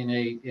be in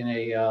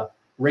a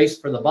race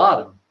for the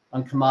bottom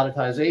on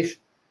commoditization.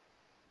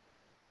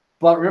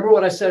 But remember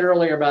what I said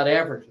earlier about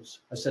averages.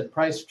 I said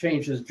price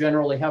changes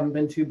generally haven't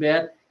been too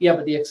bad. Yeah,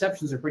 but the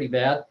exceptions are pretty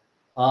bad.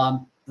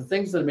 The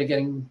things that have been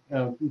getting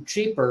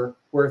cheaper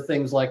were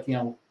things like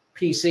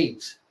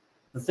PCs.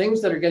 The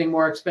things that are getting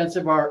more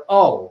expensive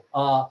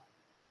are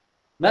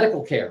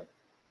medical care,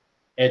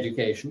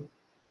 education,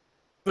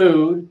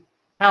 food,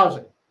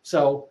 housing.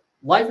 So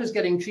life is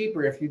getting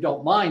cheaper if you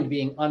don't mind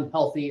being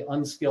unhealthy,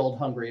 unskilled,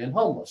 hungry, and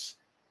homeless.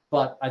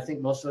 But I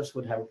think most of us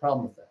would have a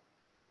problem with that.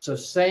 So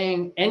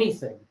saying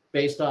anything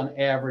based on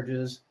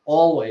averages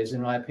always,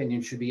 in my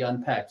opinion, should be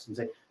unpacked and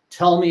say,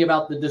 tell me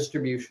about the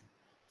distribution.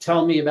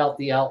 Tell me about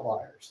the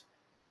outliers.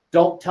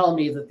 Don't tell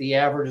me that the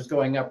average is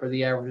going up or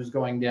the average is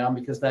going down,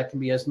 because that can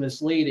be as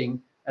misleading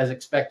as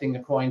expecting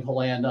a coin to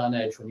land on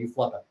edge when you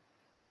flip it.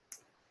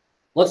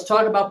 Let's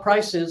talk about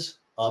prices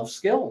of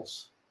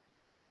skills.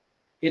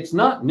 It's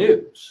not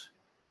news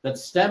that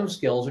STEM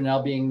skills are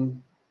now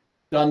being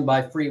done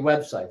by free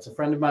websites. A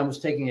friend of mine was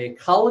taking a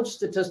college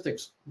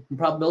statistics and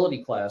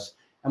probability class,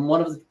 and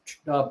one of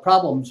the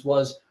problems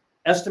was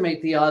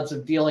estimate the odds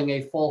of dealing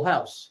a full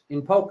house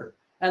in poker.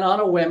 And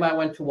on a whim, I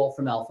went to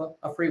Wolfram Alpha,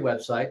 a free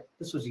website.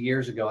 This was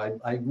years ago.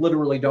 I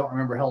literally don't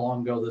remember how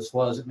long ago this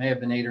was. It may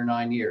have been 8 or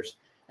 9 years.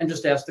 and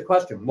just asked the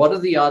question, what are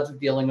the odds of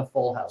dealing a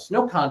full house?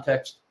 No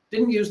context,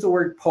 didn't use the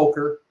word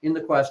poker in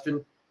the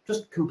question,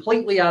 just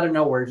completely out of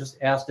nowhere, just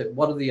asked it,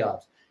 what are the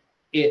odds?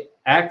 It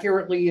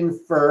accurately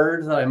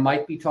inferred that I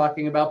might be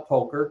talking about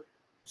poker,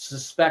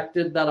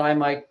 suspected that I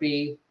might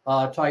be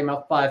talking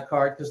about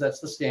 5-card because that's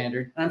the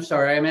standard. I'm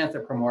sorry, I'm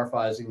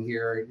anthropomorphizing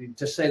here.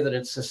 To say that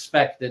it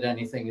suspected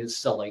anything is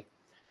silly.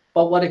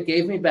 But what it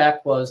gave me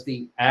back was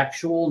the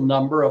actual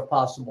number of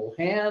possible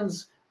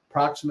hands,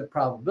 approximate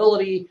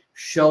probability,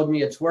 showed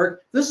me its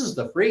work. This is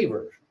the free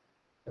version.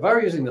 If I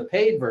were using the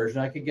paid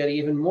version, I could get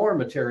even more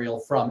material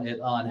from it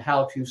on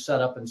how to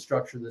set up and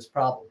structure this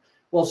problem.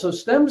 Well, so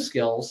STEM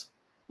skills,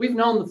 we've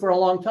known for a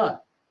long time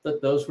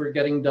that those were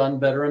getting done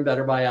better and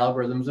better by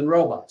algorithms and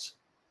robots.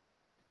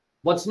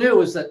 What's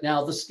new is that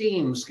now the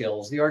STEAM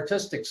skills, the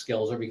artistic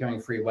skills, are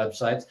becoming free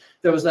websites.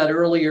 There was that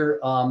earlier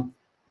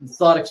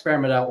thought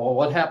experiment out. Well,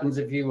 what happens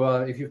if you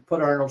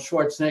put Arnold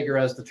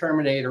Schwarzenegger as the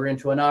Terminator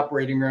into an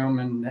operating room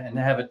and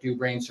have it do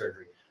brain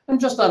surgery? And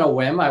just on a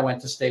whim, I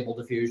went to Stable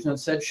Diffusion and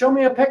said, show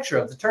me a picture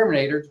of the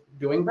Terminator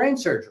doing brain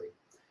surgery.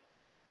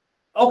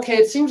 Okay,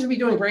 it seems to be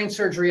doing brain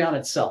surgery on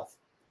itself.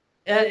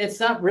 It's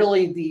not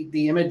really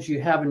the image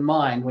you have in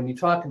mind when you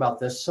talk about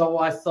this. So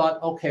I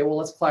thought, okay, well,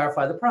 let's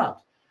clarify the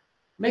prompt.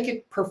 Make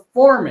it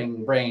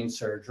performing brain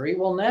surgery.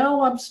 Well,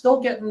 now I'm still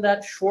getting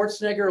that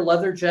Schwarzenegger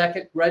leather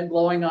jacket, red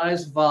glowing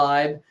eyes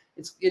vibe.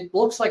 It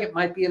looks like it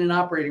might be in an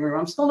operating room.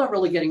 I'm still not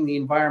really getting the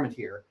environment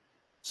here.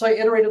 So I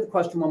iterated the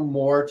question one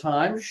more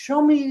time.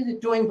 Show me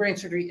doing brain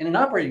surgery in an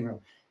operating room.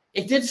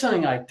 It did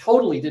something I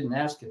totally didn't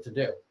ask it to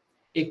do.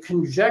 It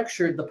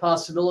conjectured the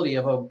possibility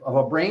of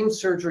a brain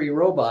surgery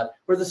robot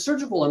where the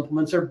surgical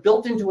implements are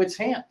built into its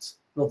hands.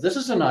 Well, this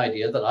is an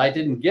idea that I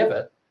didn't give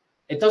it.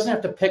 It doesn't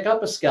have to pick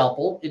up a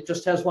scalpel. It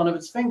just has one of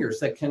its fingers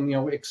that can,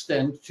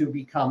 extend to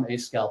become a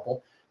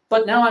scalpel.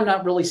 But now I'm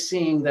not really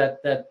seeing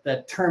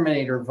that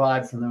Terminator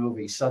vibe from the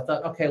movie. So I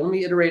thought, okay, let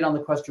me iterate on the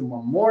question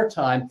one more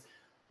time.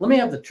 Let me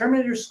have the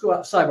Terminator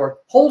cyborg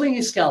holding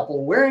a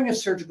scalpel, wearing a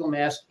surgical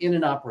mask in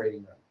an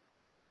operating room.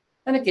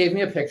 And it gave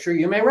me a picture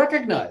you may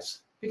recognize,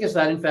 because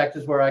that, in fact,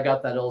 is where I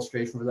got that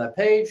illustration for that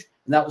page.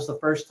 And that was the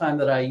first time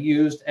that I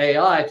used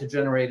AI to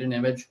generate an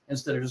image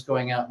instead of just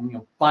going out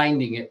and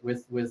binding it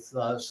with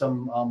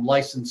some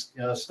licensed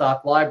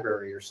stock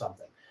library or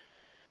something.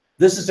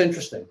 This is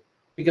interesting,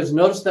 because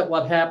notice that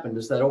what happened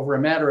is that over a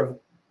matter of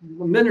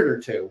a minute or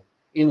two,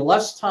 in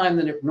less time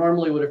than it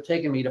normally would have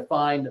taken me to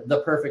find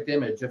the perfect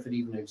image, if it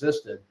even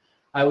existed,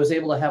 I was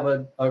able to have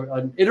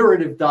an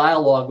iterative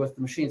dialogue with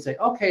the machine, say,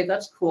 okay,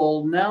 that's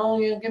cool. Now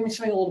give me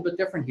something a little bit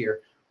different here.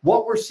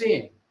 What we're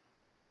seeing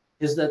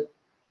is that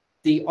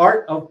the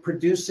art of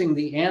producing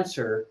the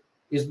answer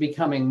is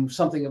becoming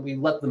something that we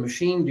let the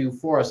machine do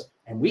for us,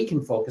 and we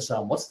can focus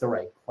on what's the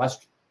right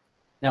question.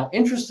 Now,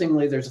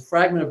 interestingly, there's a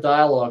fragment of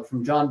dialogue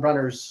from John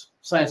Brunner's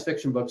science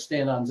fiction book,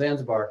 Stand on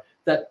Zanzibar,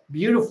 that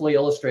beautifully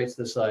illustrates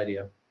this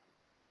idea.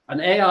 An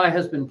AI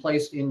has been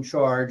placed in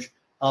charge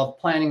of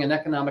planning an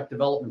economic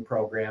development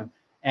program,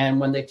 and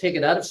when they take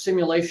it out of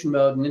simulation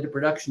mode and into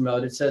production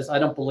mode, it says, I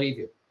don't believe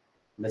you.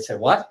 And they say,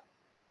 what?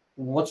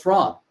 What's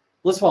wrong?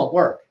 This won't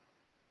work.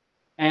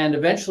 And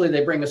eventually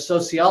they bring a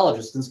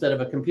sociologist instead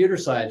of a computer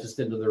scientist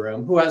into the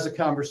room who has a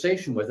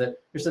conversation with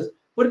it, who says,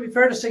 would it be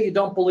fair to say you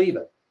don't believe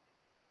it?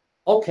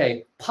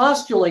 Okay,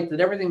 postulate that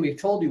everything we've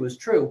told you is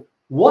true.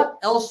 What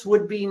else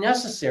would be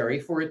necessary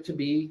for it to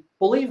be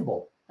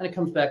believable? And it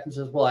comes back and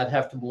says, well, I'd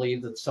have to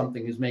believe that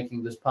something is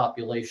making this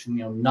population,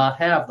 not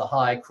have the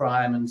high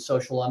crime and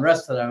social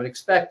unrest that I would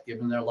expect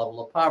given their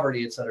level of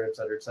poverty, et cetera, et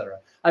cetera, et cetera.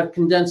 I've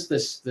condensed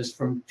this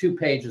from 2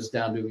 pages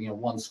down to,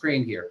 1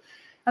 screen here.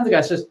 And the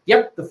guy says,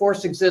 yep, the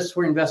force exists.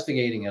 We're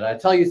investigating it. I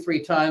tell you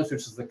 3 times,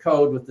 which is the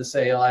code with this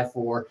AI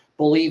for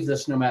believe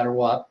this no matter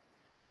what.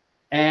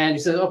 And he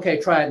says, okay,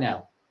 try it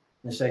now.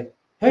 And they say,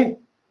 hey,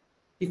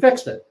 he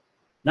fixed it.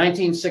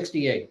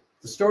 1968.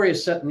 The story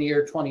is set in the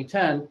year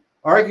 2010.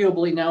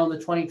 Arguably now in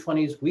the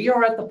 2020s, we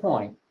are at the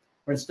point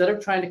where instead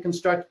of trying to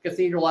construct a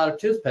cathedral out of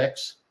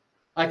toothpicks,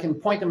 I can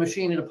point a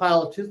machine at a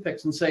pile of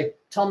toothpicks and say,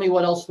 tell me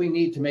what else we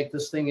need to make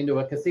this thing into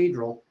a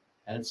cathedral.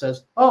 And it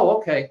says, oh,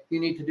 okay, you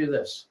need to do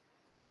this.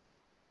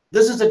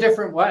 This is a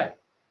different way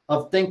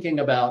of thinking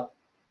about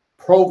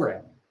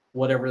programming,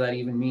 whatever that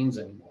even means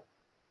anymore.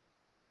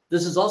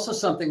 This is also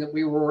something that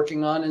we were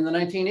working on in the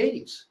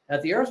 1980s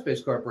at the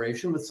Aerospace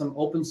Corporation with some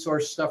open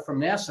source stuff from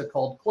NASA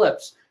called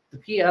CLIPS.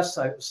 The PS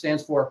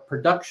stands for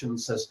Production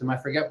System. I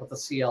forget what the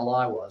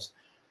CLI was.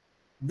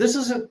 This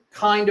is a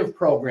kind of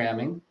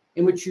programming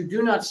in which you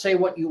do not say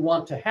what you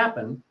want to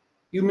happen.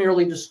 You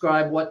merely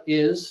describe what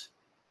is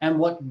and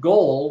what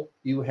goal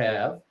you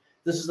have.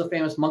 This is the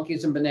famous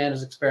monkeys and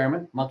bananas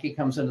experiment. Monkey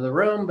comes into the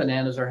room,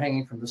 bananas are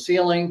hanging from the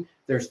ceiling.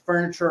 There's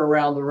furniture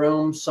around the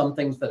room, some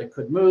things that it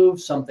could move,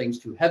 some things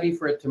too heavy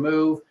for it to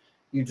move.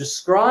 You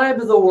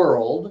describe the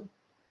world,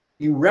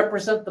 you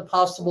represent the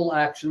possible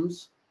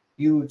actions,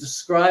 you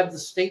describe the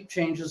state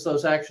changes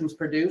those actions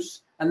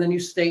produce, and then you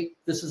state,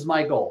 this is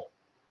my goal.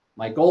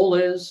 My goal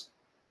is,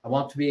 I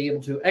want to be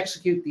able to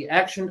execute the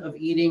action of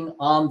eating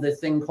on the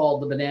thing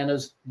called the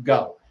bananas,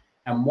 go.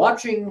 And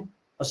watching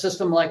a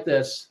system like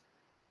this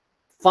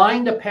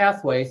find a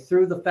pathway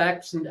through the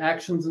facts and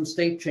actions and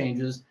state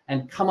changes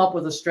and come up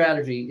with a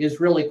strategy is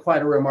really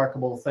quite a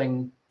remarkable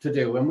thing to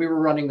do. And we were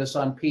running this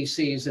on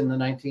PCs in the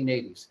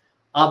 1980s.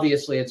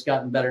 Obviously, it's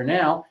gotten better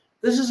now.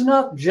 This is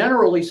not,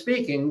 generally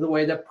speaking, the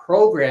way that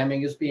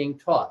programming is being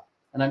taught.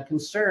 And I'm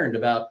concerned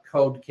about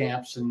code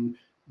camps and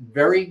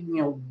very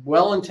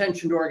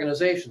well-intentioned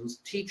organizations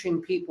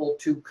teaching people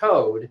to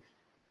code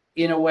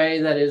in a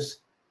way that is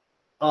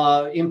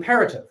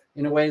imperative,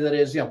 in a way that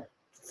is,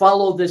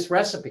 follow this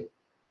recipe.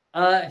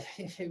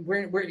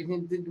 We're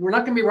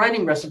not going to be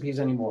writing recipes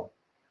anymore.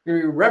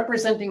 We're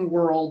representing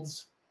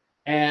worlds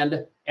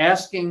and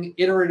asking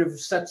iterative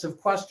sets of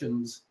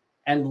questions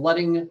and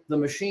letting the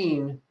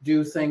machine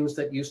do things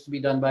that used to be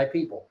done by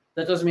people.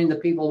 That doesn't mean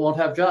that people won't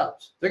have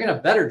jobs. They're going to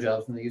have better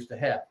jobs than they used to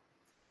have.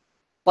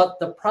 But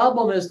the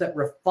problem is that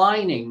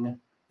refining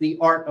the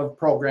art of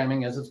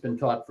programming as it's been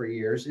taught for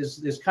years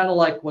is kind of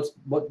like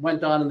what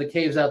went on in the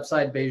caves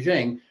outside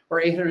Beijing, where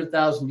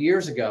 800,000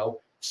 years ago,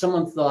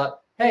 someone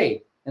thought,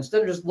 hey,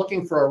 instead of just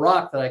looking for a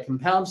rock that I can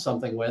pound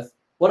something with,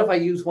 what if I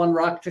use one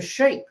rock to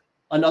shape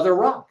another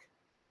rock?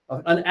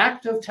 An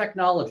act of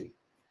technology.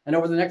 And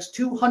over the next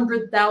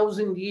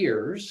 200,000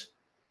 years,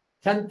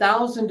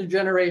 10,000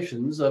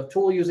 generations of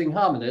tool-using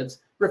hominids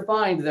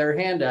refined their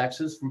hand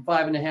axes from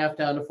 5.5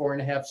 down to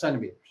 4.5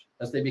 centimeters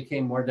as they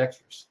became more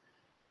dexterous.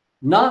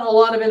 Not a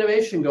lot of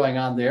innovation going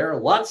on there,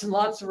 lots and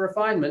lots of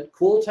refinement,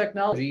 cool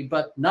technology,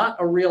 but not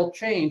a real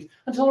change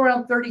until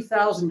around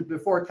 30,000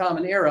 before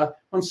Common Era,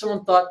 when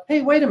someone thought,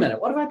 hey, wait a minute,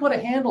 what if I put a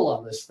handle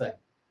on this thing?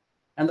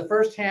 And the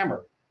first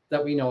hammer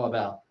that we know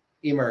about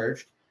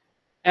emerged.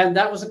 And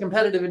that was a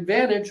competitive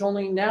advantage,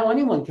 only now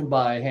anyone can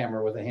buy a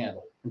hammer with a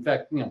handle. In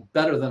fact,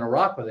 better than a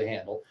rock with a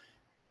handle.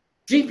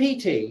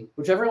 GPT,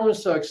 which everyone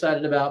is so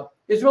excited about,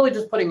 is really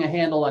just putting a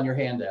handle on your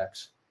hand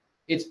axe.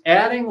 It's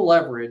adding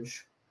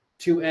leverage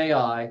to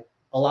AI,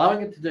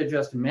 allowing it to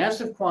digest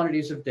massive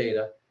quantities of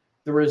data.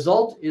 The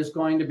result is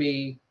going to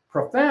be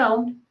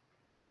profound.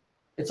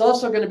 It's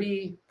also going to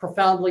be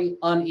profoundly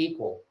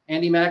unequal.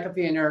 Andy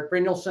McAfee and Eric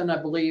Brynjolfsson, I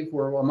believe,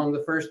 were among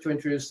the first to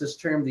introduce this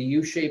term, the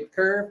U-shaped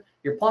curve.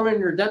 Your plumber and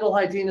your dental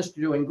hygienist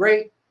are doing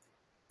great.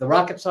 The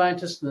rocket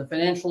scientists and the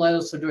financial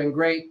analysts are doing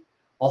great.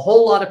 A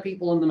whole lot of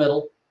people in the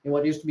middle, in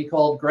what used to be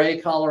called gray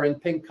collar and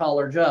pink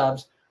collar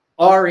jobs,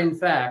 are in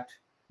fact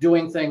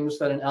doing things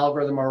that an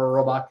algorithm or a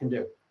robot can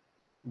do.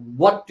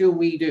 What do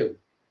we do?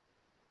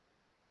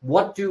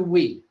 What do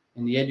we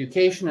in the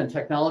education and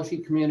technology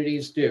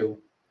communities do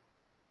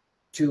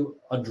to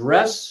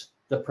address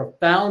the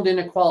profound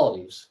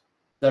inequalities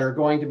that are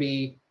going to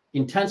be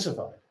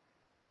intensified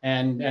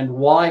and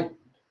widened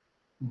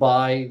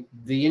by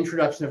the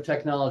introduction of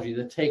technology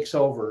that takes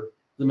over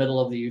the middle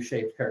of the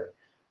U-shaped curve?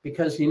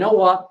 Because you know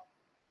what?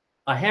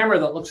 A hammer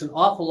that looks an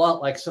awful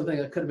lot like something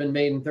that could have been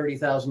made in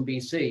 30,000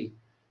 BC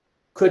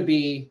could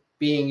be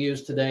being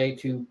used today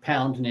to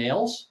pound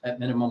nails at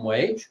minimum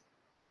wage,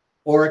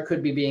 or it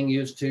could be being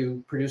used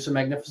to produce a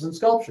magnificent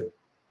sculpture.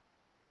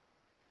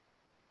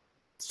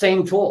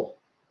 Same tool,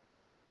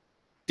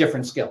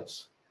 different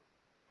skills.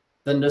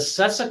 The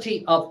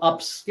necessity of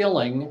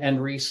upskilling and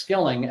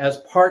reskilling as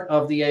part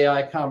of the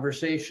AI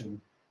conversation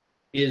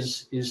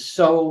is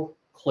so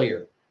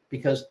clear,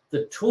 because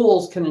the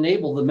tools can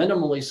enable the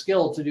minimally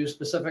skilled to do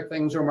specific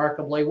things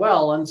remarkably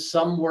well, and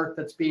some work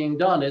that's being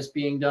done is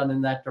being done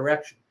in that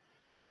direction.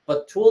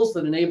 But tools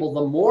that enable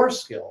the more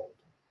skilled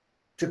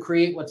to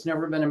create what's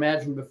never been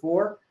imagined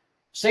before,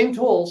 same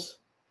tools,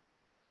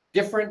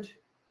 different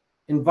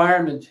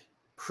environment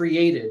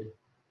created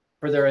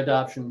for their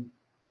adoption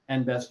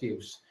and best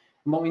use.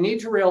 And what we need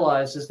to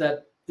realize is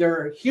that there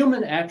are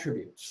human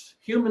attributes,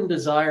 human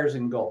desires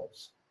and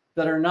goals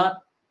that are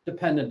not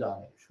dependent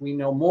on age. We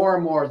know more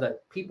and more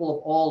that people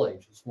of all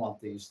ages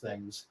want these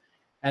things.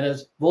 And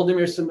as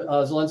Volodymyr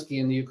Zelensky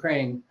in the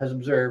Ukraine has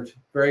observed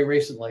very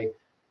recently,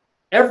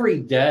 every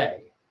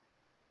day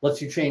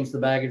lets you change the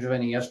baggage of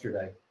any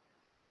yesterday.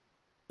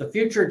 The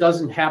future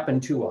doesn't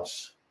happen to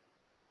us.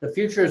 The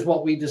future is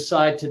what we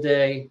decide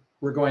today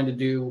we're going to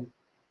do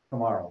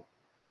tomorrow.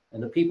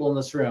 And the people in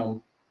this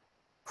room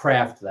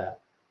craft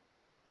that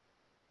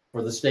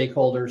for the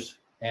stakeholders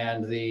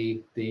and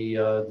the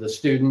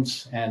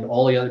students and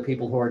all the other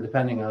people who are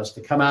depending on us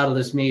to come out of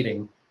this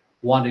meeting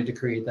wanting to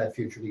create that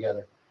future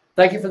together.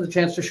 Thank you for the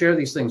chance to share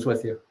these things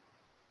with you.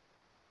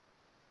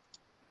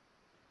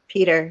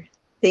 Peter,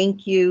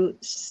 thank you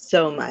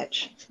so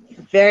much.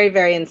 Very,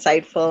 very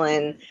insightful.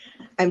 And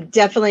I'm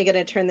definitely going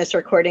to turn this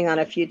recording on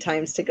a few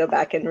times to go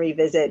back and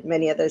revisit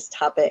many of those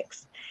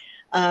topics.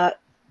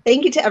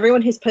 Thank you to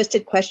everyone who's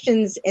posted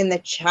questions in the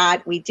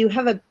chat. We do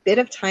have a bit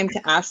of time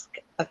to ask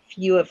a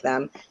few of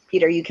them.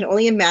 Peter, you can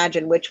only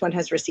imagine which one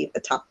has received the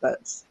top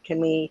votes.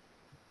 Can we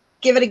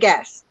give it a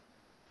guess?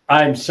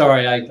 I'm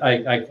sorry,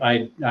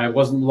 I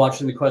wasn't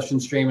watching the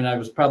question stream and I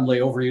was probably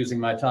overusing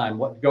my time.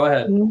 Go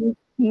ahead.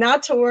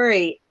 Not to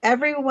worry.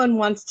 Everyone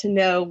wants to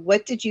know,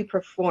 what did you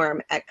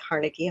perform at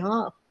Carnegie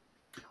Hall?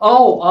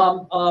 Oh,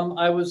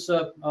 I was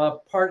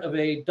part of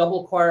a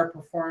double choir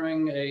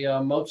performing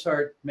a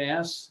Mozart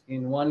mass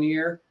in one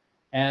year.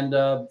 And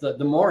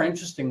the more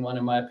interesting one,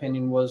 in my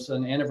opinion, was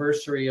an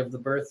anniversary of the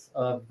birth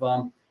of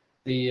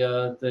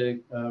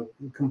the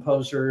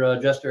composer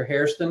Chester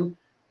Hairston,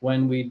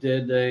 when we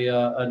did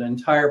an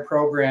entire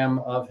program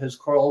of his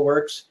choral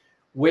works,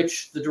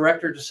 which the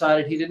director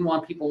decided he didn't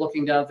want people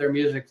looking down at their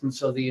music. And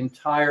so the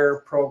entire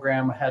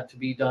program had to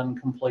be done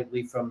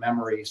completely from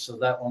memory. So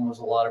that one was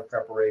a lot of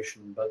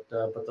preparation, but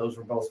those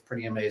were both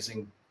pretty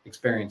amazing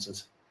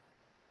experiences.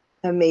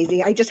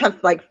 Amazing. I just have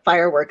like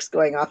fireworks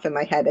going off in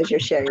my head as you're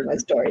sharing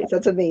those stories.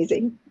 That's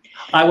amazing.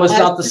 I was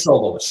not the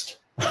soloist.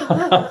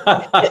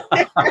 I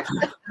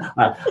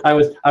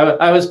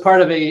was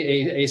part of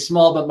a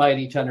small but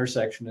mighty tenor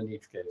section in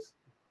each case.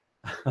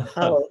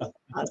 Oh,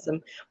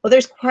 awesome. Well,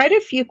 there's quite a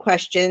few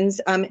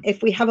questions.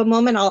 If we have a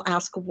moment, I'll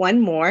ask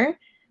one more.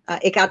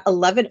 It got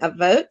 11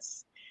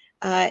 votes.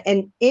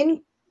 And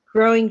in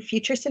growing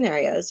future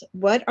scenarios,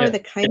 what are the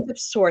kinds of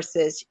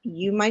sources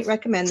you might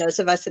recommend those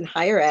of us in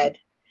higher ed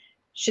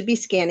should be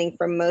scanning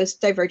for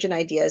most divergent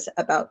ideas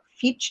about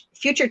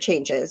future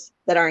changes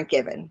that aren't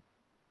given?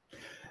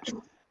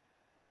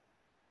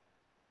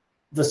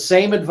 The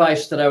same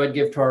advice that I would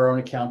give to our own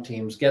account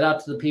teams: get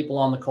out to the people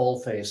on the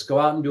coalface, go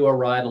out and do a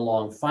ride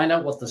along, find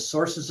out what the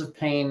sources of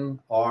pain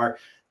are.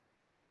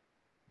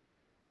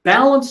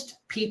 Balanced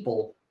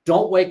people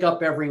don't wake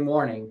up every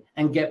morning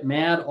and get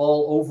mad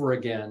all over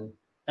again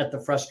at the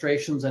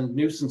frustrations and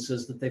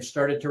nuisances that they've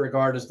started to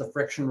regard as the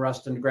friction,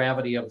 rust, and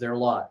gravity of their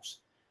lives.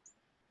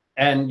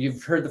 And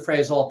you've heard the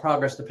phrase, all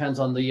progress depends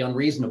on the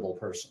unreasonable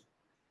person.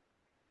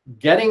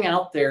 Getting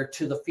out there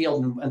to the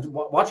field and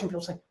watching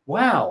people say,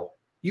 wow,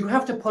 you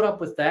have to put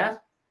up with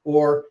that,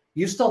 or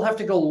you still have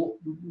to go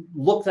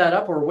look that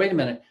up, or wait a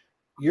minute,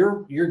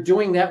 you're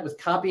doing that with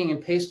copying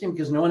and pasting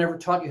because no one ever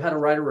taught you how to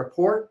write a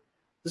report.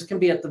 This can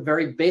be at the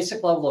very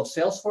basic level of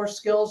Salesforce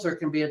skills, or it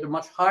can be at a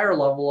much higher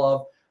level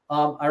of,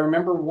 I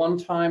remember one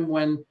time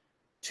when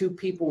two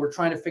people were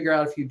trying to figure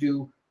out if you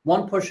do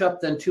one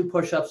push-up, then two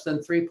push-ups,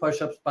 then three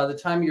push-ups, by the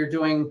time you're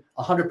doing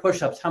 100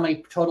 push-ups, how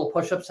many total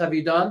push-ups have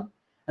you done?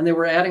 And they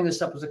were adding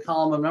this up as a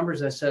column of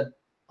numbers. I said,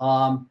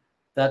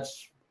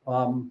 that's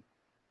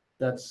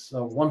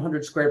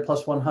 100 squared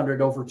plus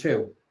 100 over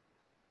 2.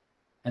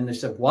 And they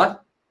said,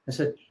 what? I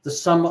said, the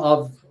sum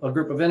of a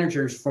group of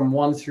integers from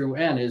 1 through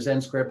n is n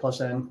squared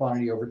plus n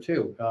quantity over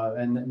 2.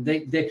 And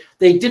they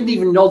didn't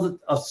even know that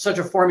such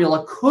a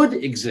formula could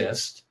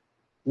exist,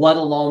 let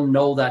alone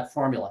know that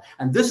formula.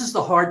 And this is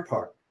the hard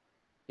part.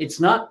 It's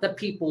not that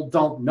people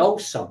don't know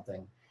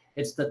something.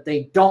 It's that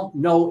they don't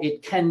know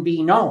it can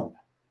be known.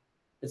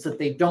 It's that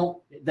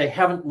they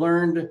haven't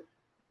learned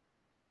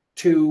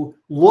to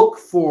look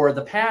for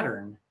the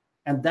pattern.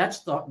 And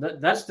that's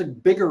the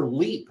bigger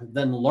leap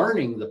than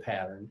learning the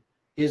pattern,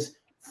 is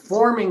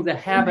forming the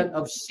habit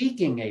of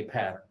seeking a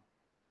pattern.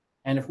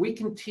 And if we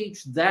can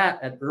teach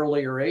that at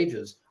earlier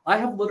ages, I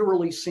have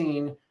literally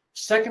seen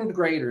second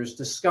graders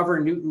discover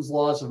Newton's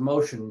laws of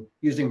motion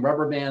using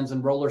rubber bands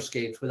and roller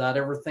skates without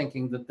ever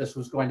thinking that this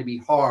was going to be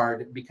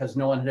hard, because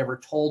no one had ever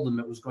told them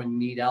it was going to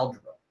need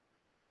algebra.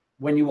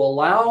 When you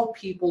allow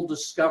people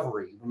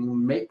discovery, when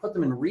you put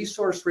them in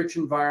resource-rich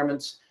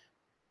environments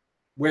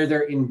where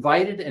they're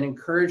invited and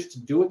encouraged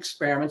to do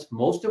experiments,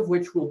 most of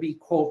which will be,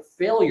 quote,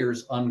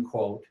 failures,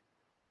 unquote,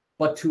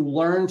 but to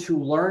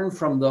learn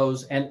from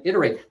those and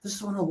iterate. This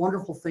is one of the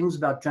wonderful things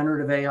about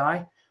generative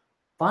AI.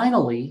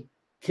 Finally,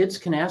 kids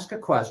can ask a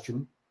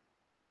question,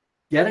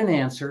 get an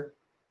answer,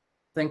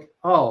 think,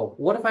 oh,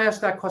 what if I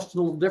ask that question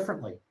a little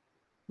differently?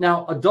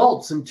 Now,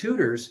 adults and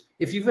tutors,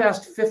 if you've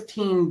asked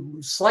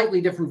 15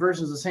 slightly different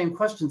versions of the same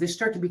question, they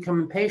start to become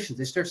impatient.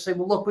 They start to say,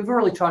 well, look, we've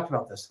already talked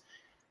about this.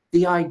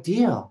 The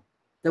idea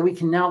that we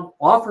can now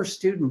offer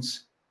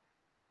students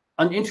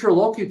an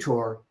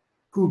interlocutor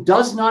who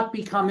does not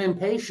become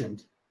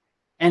impatient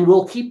and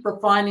will keep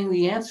refining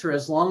the answer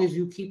as long as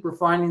you keep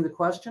refining the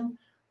question,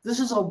 this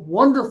is a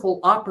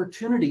wonderful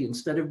opportunity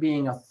instead of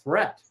being a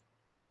threat,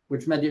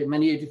 which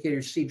many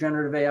educators see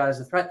generative AI as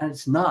a threat, and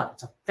it's not.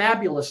 It's a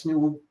fabulous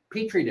new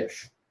petri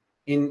dish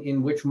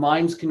in which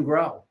minds can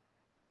grow.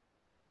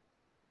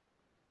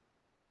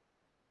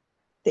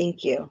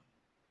 Thank you.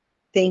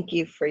 Thank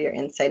you for your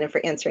insight and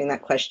for answering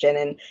that question.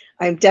 And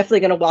I'm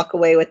definitely going to walk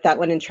away with that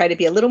one and try to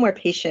be a little more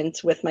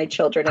patient with my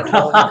children at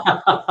home.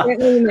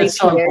 It's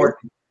so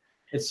important.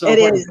 It's so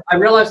important. I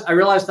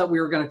realized that we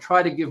were going to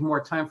try to give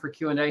more time for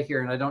Q&A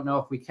here, and I don't know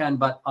if we can,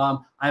 but I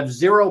have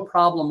zero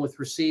problem with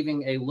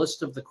receiving a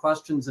list of the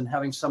questions and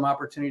having some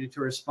opportunity to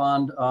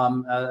respond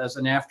as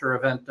an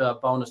after-event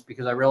bonus,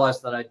 because I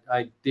realized that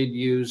I did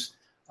use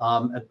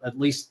at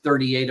least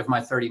 38 of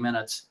my 30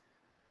 minutes.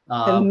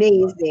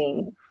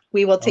 Amazing.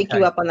 We will take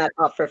you up on that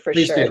offer for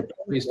sure.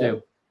 Please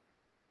do.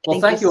 Well,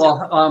 thank you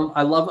all.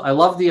 I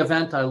love the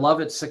event. I love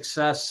its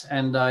success,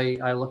 and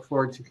I look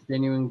forward to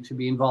continuing to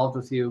be involved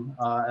with you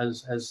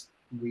as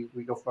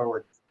we go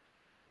forward.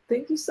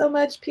 Thank you so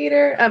much,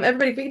 Peter.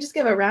 Everybody, if we could just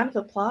give a round of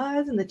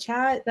applause in the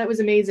chat, that was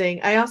amazing.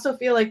 I also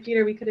feel like,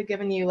 Peter, we could have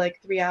given you like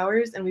 3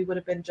 hours and we would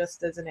have been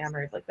just as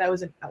enamored. Like that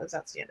was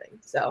outstanding.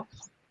 So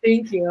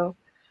thank you.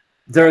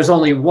 There is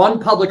only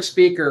one public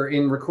speaker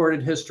in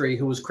recorded history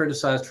who was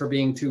criticized for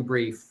being too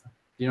brief.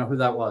 Do you know who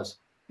that was?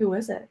 Who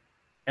was it?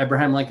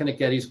 Abraham Lincoln at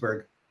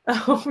Gettysburg.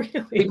 Oh,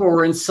 really? People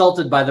were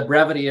insulted by the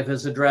brevity of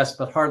his address,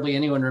 but hardly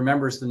anyone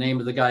remembers the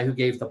name of the guy who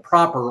gave the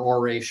proper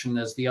oration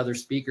as the other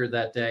speaker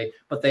that day,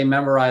 but they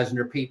memorize and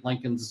repeat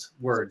Lincoln's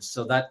words.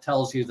 So that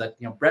tells you that,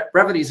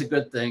 brevity is a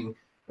good thing.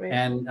 Right.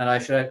 And I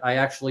should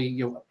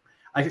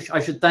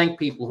thank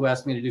people who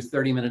asked me to do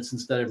 30 minutes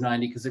instead of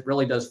 90, because it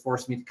really does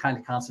force me to kind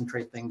of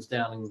concentrate things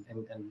down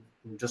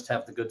and just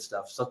have the good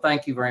stuff. So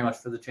thank you very much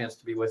for the chance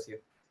to be with you.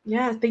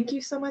 Yeah, thank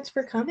you so much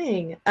for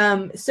coming.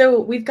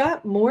 So we've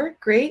got more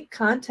great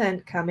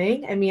content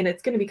coming. I mean,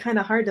 it's going to be kind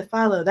of hard to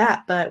follow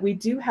that, but we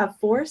do have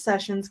 4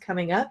 sessions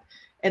coming up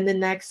in the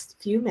next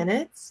few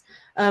minutes.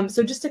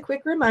 So just a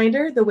quick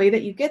reminder, the way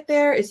that you get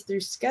there is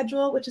through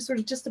schedule, which is sort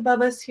of just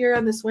above us here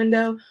on this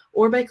window,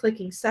 or by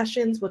clicking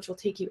sessions, which will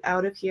take you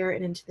out of here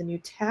and into the new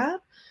tab.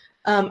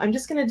 I'm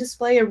just going to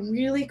display a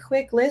really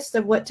quick list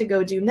of what to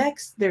go do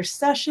next. There's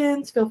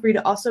sessions. Feel free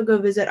to also go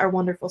visit our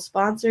wonderful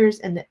sponsors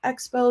in the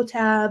Expo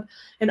tab,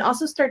 and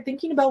also start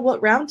thinking about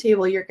what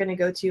roundtable you're going to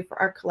go to for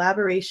our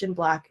collaboration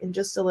block in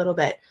just a little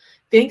bit.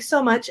 Thanks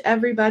so much,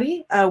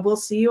 everybody. We'll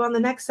see you on the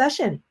next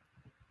session.